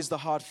preocupación. that is the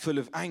heart full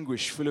of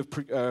anguish, full of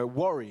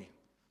worry.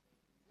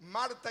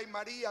 Marta y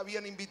María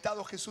habían invitado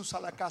a Jesús a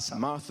la casa.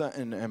 Martha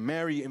and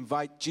Mary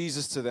invite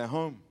Jesus to their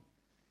home.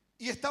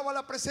 Y estaba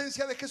la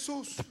presencia de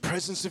Jesús. The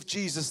presence of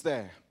Jesus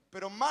there.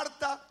 Pero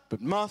Marta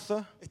But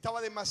Martha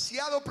estaba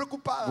demasiado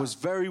preocupada was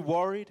very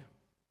worried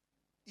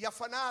y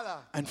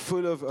afanada and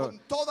full of con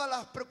todas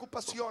las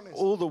preocupaciones.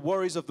 all the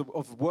worries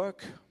of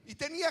work. Y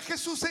tenía a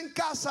Jesús en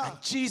casa,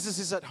 And Jesus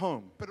is at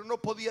home, pero no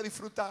podía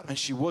disfrutar. and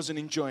she wasn't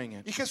enjoying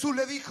it. Y Jesús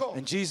le dijo,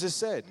 And Jesus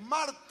said,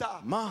 Marta,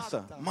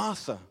 Martha, Marta.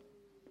 Martha.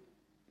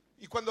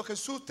 Y cuando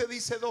Jesús te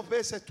dice dos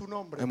veces tu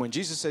nombre, And when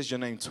Jesus says your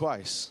name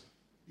twice,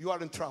 you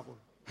are in trouble.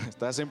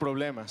 estás en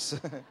problemas.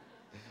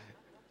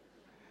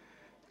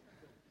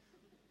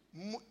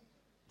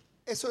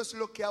 Eso es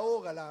lo que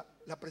ahoga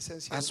la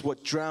presencia de That's Dios.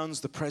 what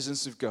drowns the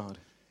presence of God.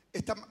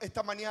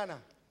 Esta mañana,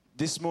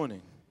 This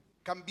morning,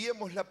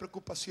 cambiemos la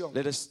preocupación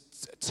let us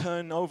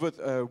turn over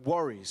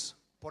worries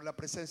por la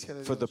presencia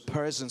de for the Dios.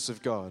 presence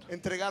of God.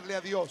 Entregarle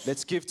a Dios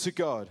Let's give to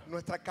God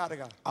nuestra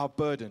carga our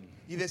burden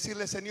y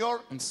decirle,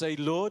 Señor, and say,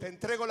 Lord, te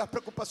entrego las I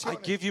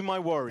preocupaciones, give you my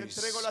te worries.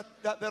 entrego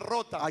la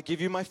derrota, I give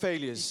you my y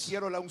failures.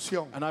 quiero la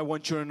unción, And I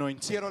want your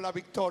anointing. quiero la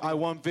victoria, I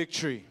want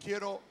victory.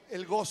 quiero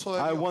el gozo de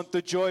I Dios. want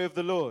the joy of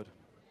the Lord.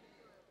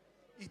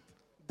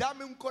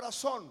 dame un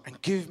corazón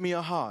and give me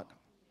a heart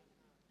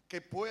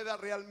que pueda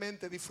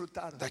realmente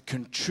disfrutar. that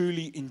can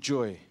truly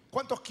enjoy.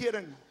 ¿Cuántos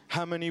quieren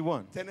How many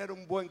want tener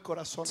un buen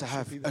corazón to en sus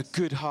have a vidas?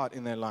 good heart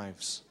in their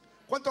lives?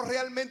 ¿Cuántos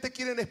realmente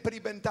quieren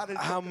experimentar el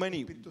How toque del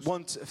many Espíritu Santo?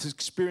 want to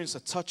experience a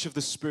touch of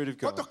the Spirit of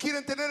God? ¿Cuántos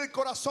quieren tener el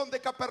corazón de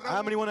How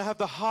Capernaum? many want to have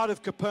the heart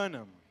of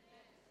Capernaum?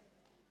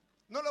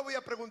 No le voy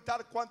a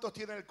preguntar cuántos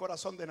tienen el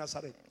corazón de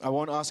Nazaret, I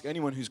won't ask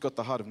anyone who's got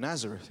the heart of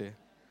Nazareth here,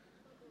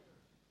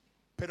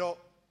 pero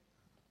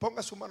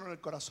ponga su mano en el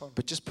corazón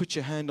but just put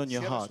your hand on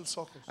your Cierra heart sus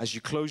ojos. as you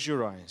close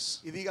your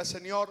eyes y diga,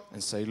 Señor,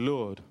 and say,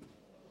 Lord,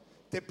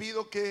 te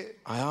pido que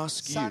I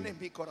ask sanes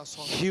you, mi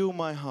corazón, heal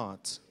my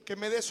heart. que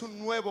me des un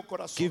nuevo Give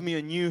corazón, me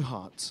a new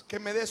heart, que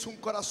me des un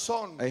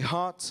corazón a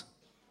heart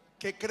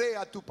que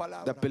crea tu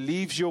palabra. that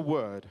believes your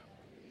word.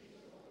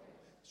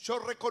 Yo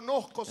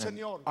reconozco, And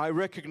Señor, I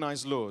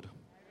recognize, Lord,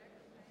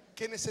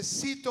 que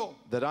necesito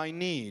that I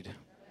need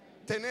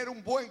tener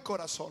un buen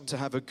corazón. to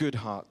have a good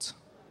heart.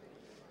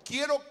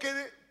 Quiero que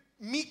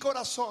mi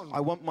corazón I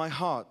want my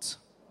heart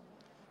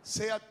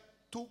sea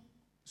tu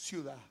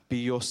ciudad, be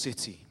your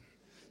city.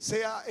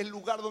 sea el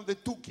lugar donde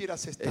tú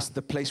quieras It's estar.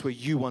 the place where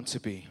you want to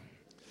be.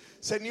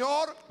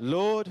 Señor,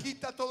 Lord,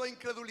 quita toda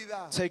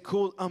incredulidad, take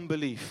all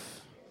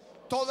unbelief,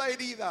 toda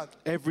herida,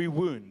 every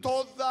wound,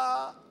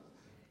 toda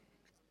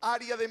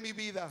área de mi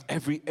vida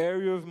every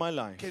area of my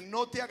life que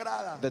no te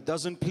agrada. that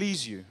doesn't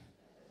please you.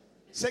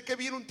 Sé que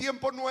viene un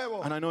tiempo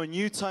nuevo. And I know a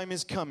new time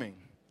is coming.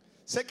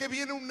 Sé que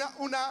viene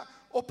una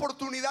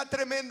oportunidad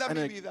tremenda en And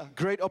mi a vida.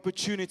 great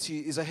opportunity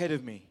is ahead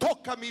of me.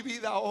 Toca mi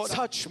vida ahora.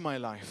 Touch my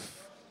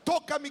life.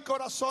 Toca mi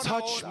corazón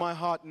Touch ahora. my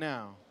heart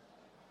now.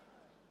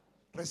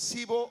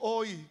 Recibo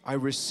hoy I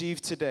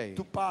receive today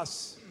tu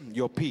paz,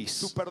 your tu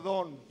peace,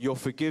 perdón, your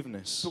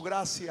forgiveness, tu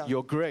gracia,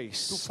 your tu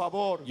grace,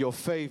 favor. your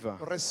favor.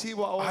 Lo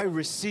recibo I ahora.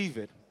 receive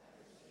it.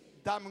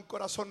 Dame un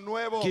corazón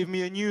nuevo. Give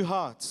me a new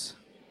heart.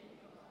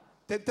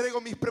 Te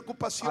entrego mis I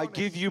preocupaciones.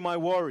 give you my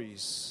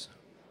worries,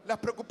 Las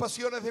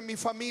preocupaciones de mi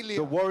familia.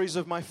 the worries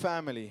of my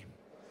family,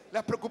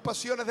 Las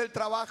preocupaciones del the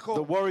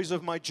trabajo. worries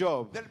of my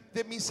job,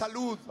 De mi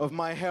salud. of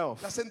my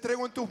health. Las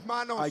entrego en tus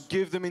manos. I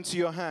give them into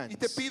your Y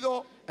te hands.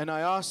 pido And I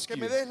ask que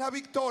me you, des la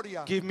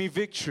victoria. give me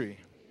victory.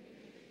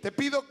 Te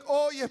pido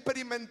hoy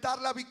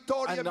experimentar la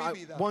victoria en And mi I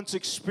vida. want to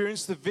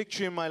experience the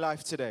victory in my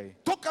life today.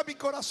 Toca mi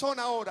corazón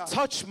ahora.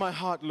 Touch my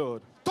heart,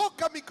 Lord.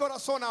 Toca mi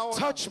corazón ahora.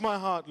 Touch my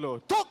heart,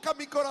 Lord. Toca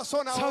mi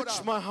corazón ahora.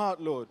 Touch my heart,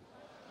 Lord.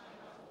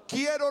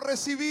 Quiero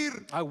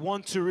recibir I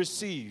want to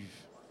receive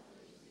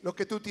lo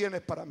que tú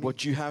tienes para mí.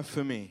 what you have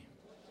for me.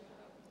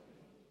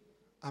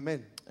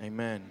 Amén.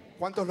 Amen.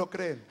 ¿Cuántos lo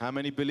creen? How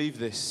many believe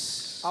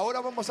this?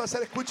 Ahora vamos a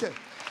hacer, escuche.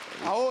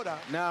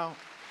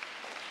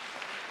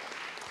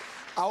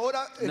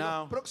 Ahora en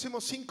Now, los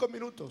próximos 5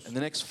 minutos, in the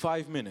next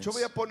 5 minutes, yo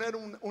voy a poner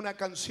una I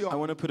canción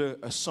want to put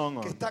a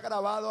song que on. está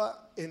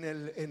grabada en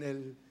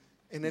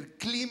el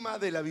clima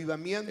del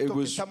avivamiento It que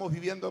was- estamos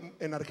viviendo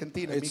en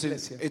Argentina, en mi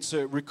iglesia. It's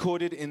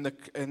recorded in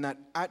that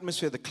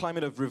atmosphere, the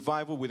climate of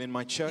revival within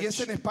my Y church. es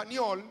en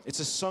español,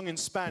 It's a song in pero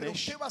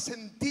Spanish, usted va a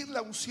sentir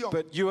la unción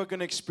but you are going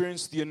to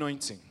experience the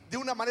anointing de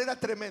una manera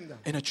tremenda.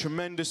 in a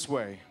tremendous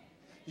way.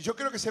 Y yo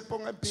quiero que se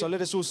ponga en So pie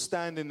let us all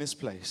stand in this y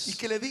place.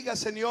 que le diga,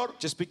 Señor,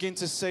 Just begin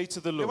to say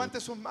to the Lord, levante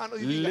sus manos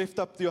y diga, lift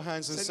up your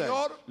hands and say,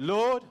 Señor,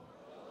 Lord,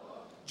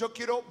 yo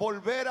quiero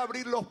volver a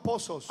abrir los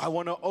pozos I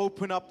want to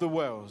open up the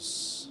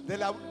wells de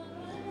la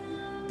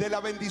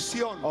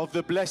bendición, of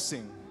the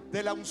blessing,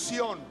 de la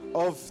unción.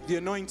 of the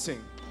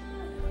anointing.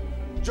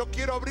 Yo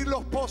quiero abrir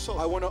los pozos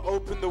I want to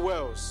open the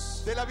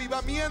wells del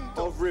avivamiento.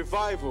 of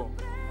revival.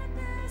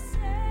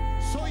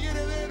 Soy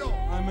heredero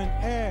I'm an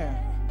heir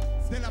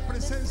de la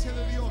presencia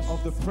de Dios,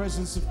 of the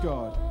presence of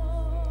God,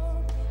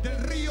 del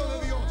río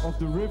de Dios. of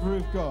the river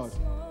of God.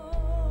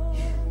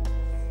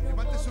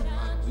 Levante sus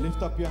manos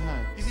Lift up your y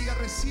hands. diga,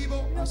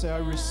 recibo I say, I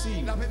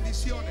receive las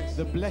bendiciones,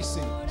 the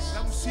blessings,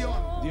 la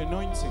unción, the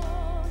anointing,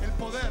 el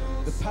poder.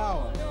 the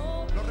power.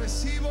 Lo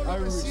recibo, I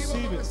lo recibo,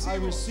 receive lo it. I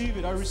recibo. receive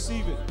it. I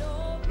receive it.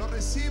 Lo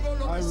recibo,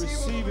 lo I recibo,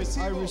 receive lo it.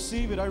 I recibo.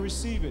 receive it. I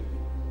receive it.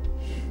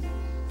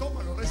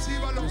 Tómalo,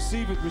 recíbalo.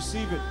 Receive it.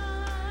 Receive it.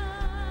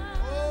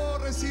 Oh,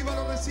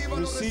 recíbalo, recíbalo,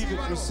 Receive it.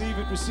 recíbalo. Receive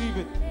it. Receive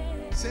it.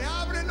 Se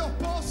abren los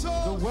The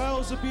pozos.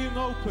 wells are being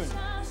opened.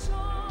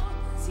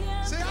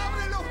 Se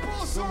abren los The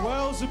pozos.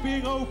 wells are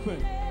being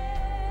opened.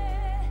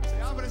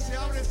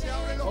 Se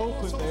abren los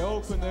Open. pozos. They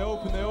open. They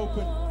open. They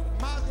open.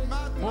 Más,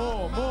 más,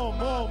 More. más, More. más,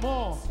 More. más.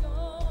 More.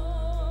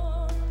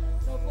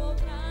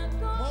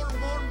 More,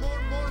 more,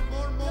 more, more,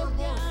 more, more,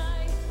 more.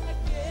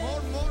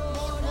 More, more,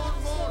 more, more,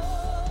 more.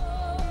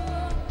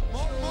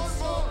 More, more,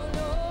 more.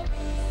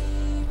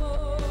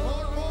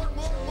 More, more,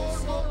 more, more,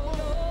 more, more.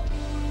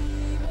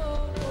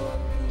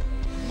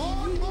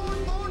 More, more,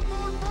 more,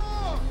 more,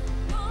 more.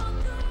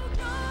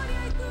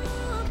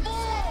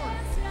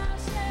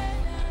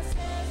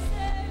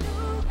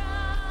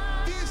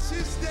 This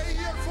is the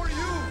year for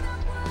you.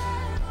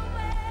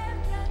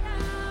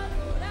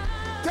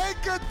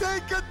 Take it,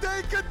 take it,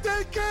 take it,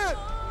 take it.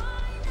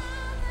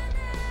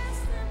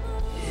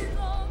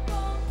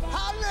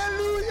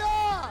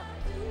 Hallelujah.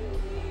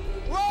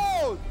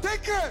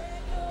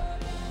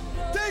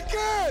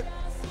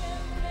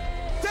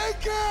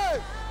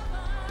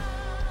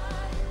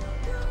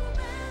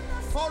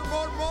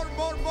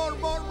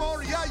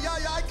 more. Yeah,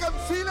 I can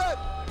feel it.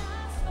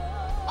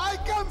 I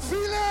can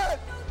feel it.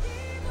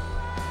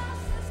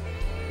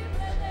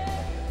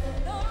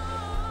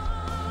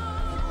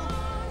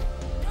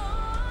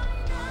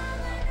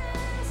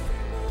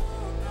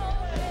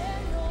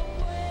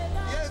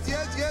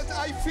 Yes,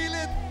 I feel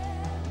it.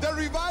 The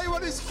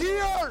revival is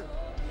here.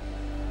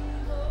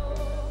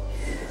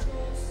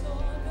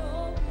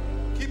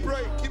 Keep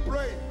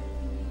praying.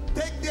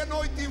 Take the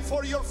anointing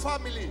for your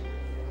family.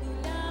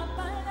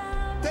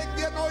 Take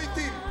the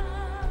anointing.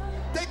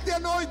 Take the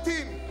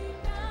anointing.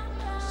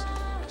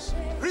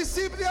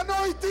 Receive the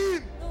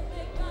anointing.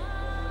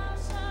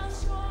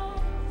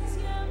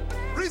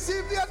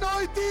 Receive the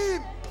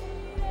anointing.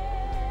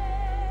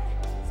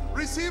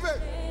 Receive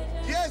it.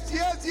 Yes.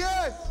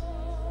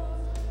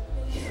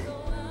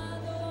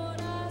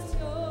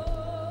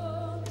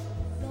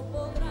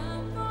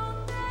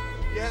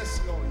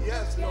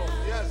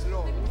 Yes,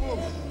 Lord.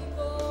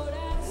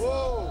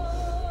 Whoa.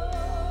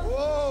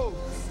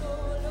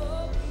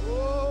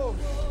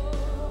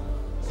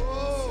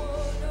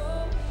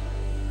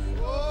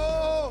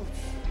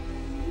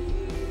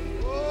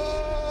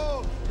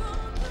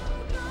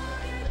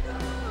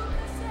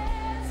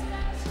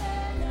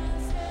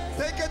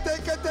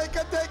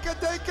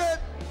 Take it.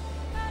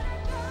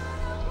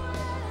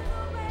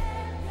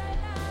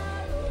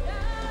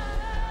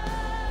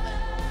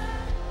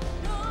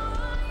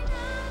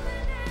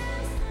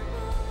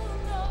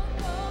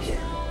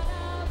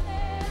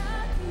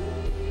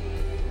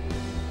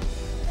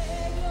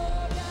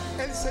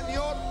 El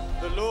Señor,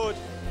 The Lord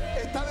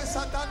está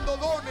desatando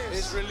dones,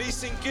 is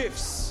releasing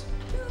gifts,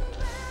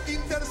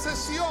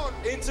 intercesión,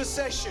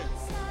 intercession,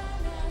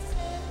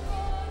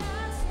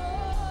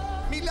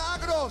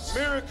 milagros,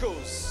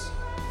 miracles,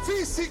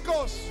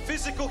 físicos.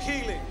 physical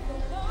healing.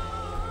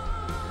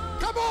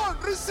 Come on,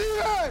 receive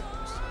it.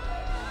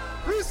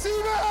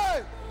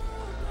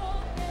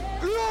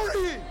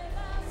 Glory.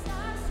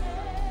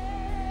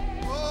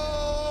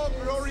 Oh,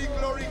 glory.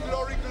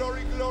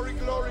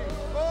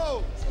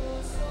 Oh.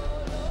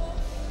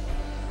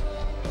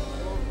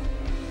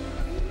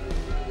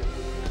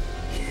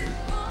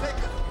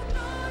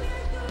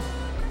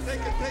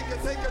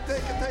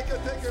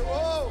 Take it.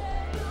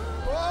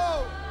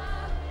 Whoa.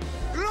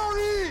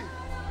 Glory.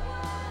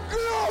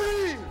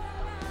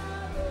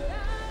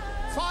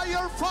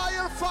 Fire.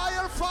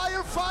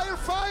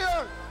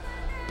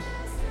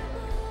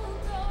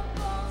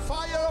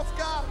 Fire of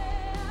God.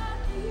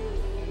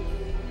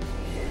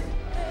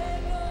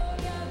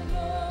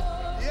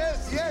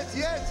 Yes.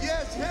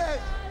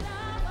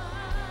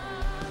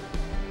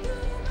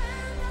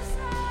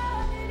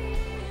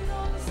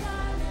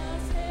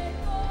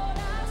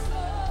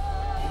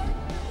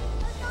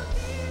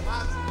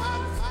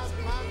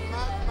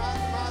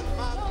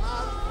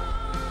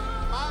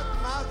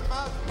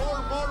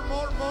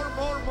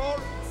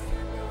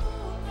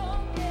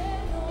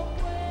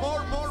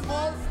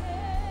 More.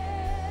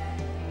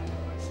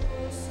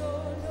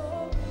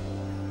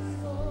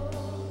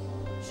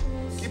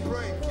 Keep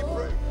praying.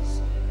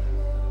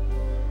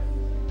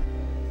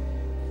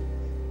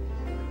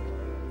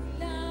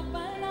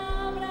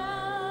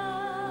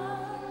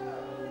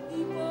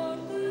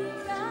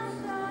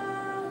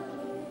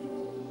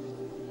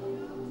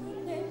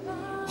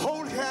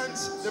 Hold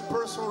hands the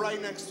person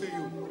right next to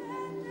you.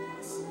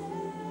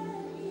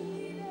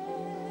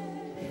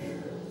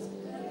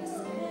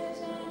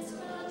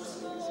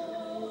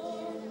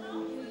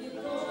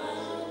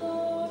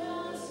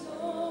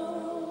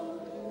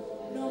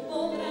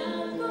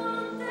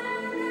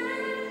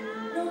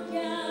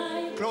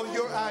 Close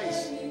your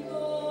eyes.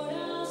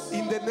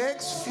 In the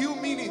next few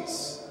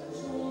minutes,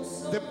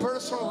 the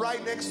person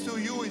right next to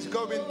you is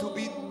going to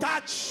be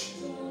touched.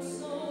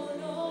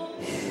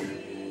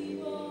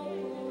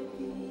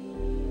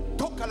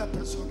 Toca a la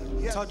persona.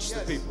 Yes, Touch the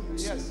people.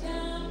 Yes.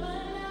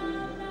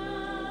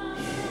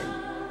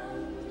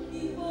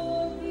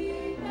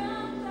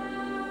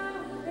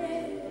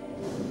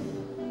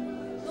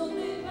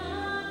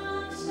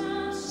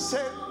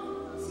 Say,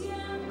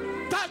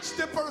 touch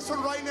the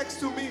person right next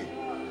to me.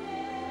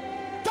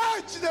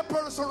 Touch the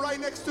person right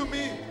next to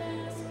me.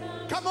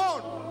 Come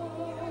on.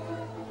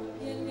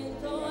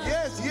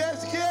 Yes.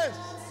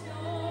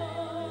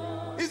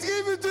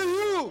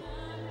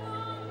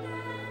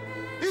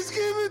 It's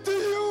given to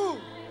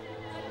you.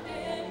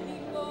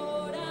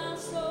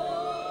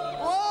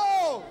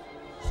 Oh,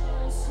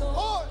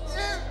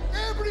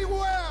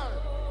 everywhere.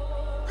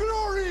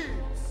 Glory.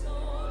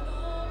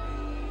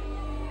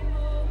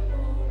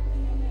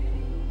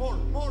 More.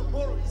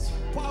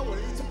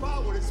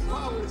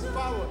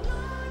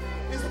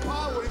 It's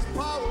power. It's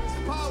power.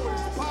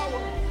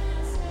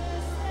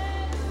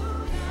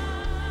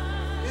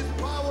 It's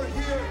power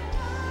here.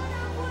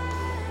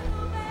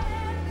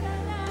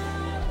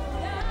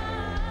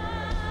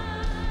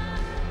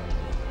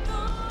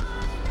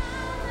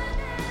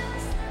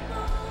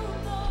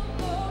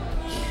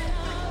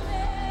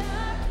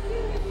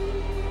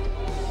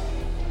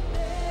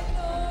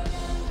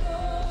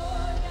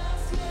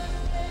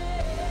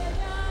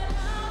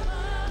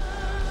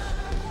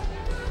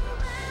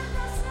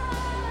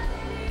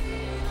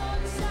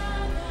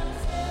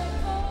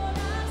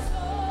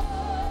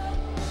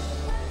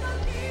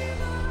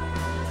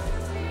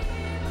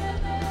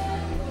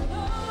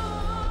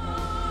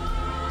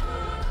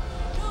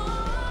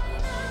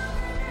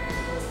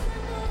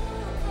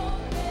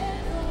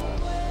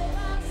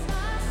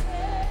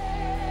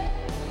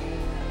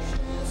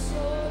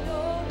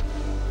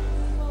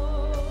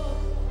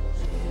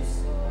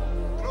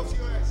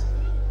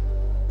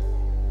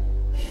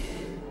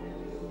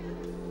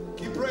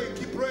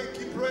 keep praying,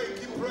 keep praying,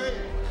 keep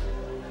praying.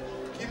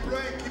 Keep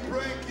praying, keep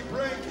praying, keep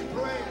praying, keep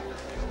praying.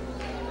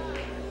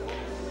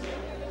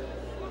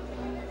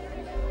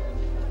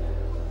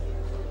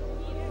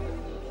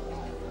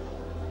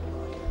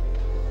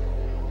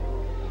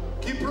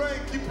 Keep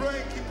praying, keep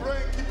praying, keep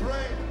praying, keep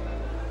praying.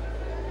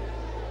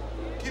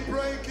 Keep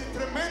praying, keep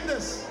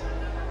tremendous.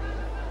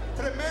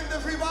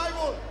 Tremendous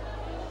revival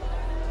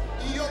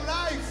in your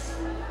life.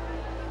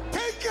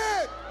 Take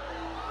it!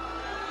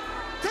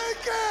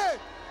 Take it!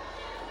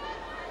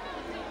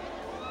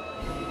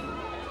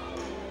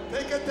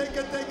 Take it, take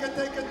it, take it,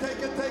 take it,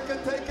 take it, take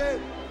it, take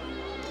it.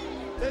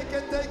 Take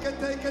it, take it,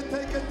 take it,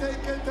 take it,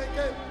 take it, take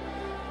it.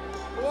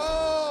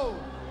 Whoa!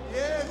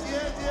 Yes,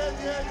 yes,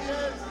 yes, yes,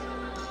 yes.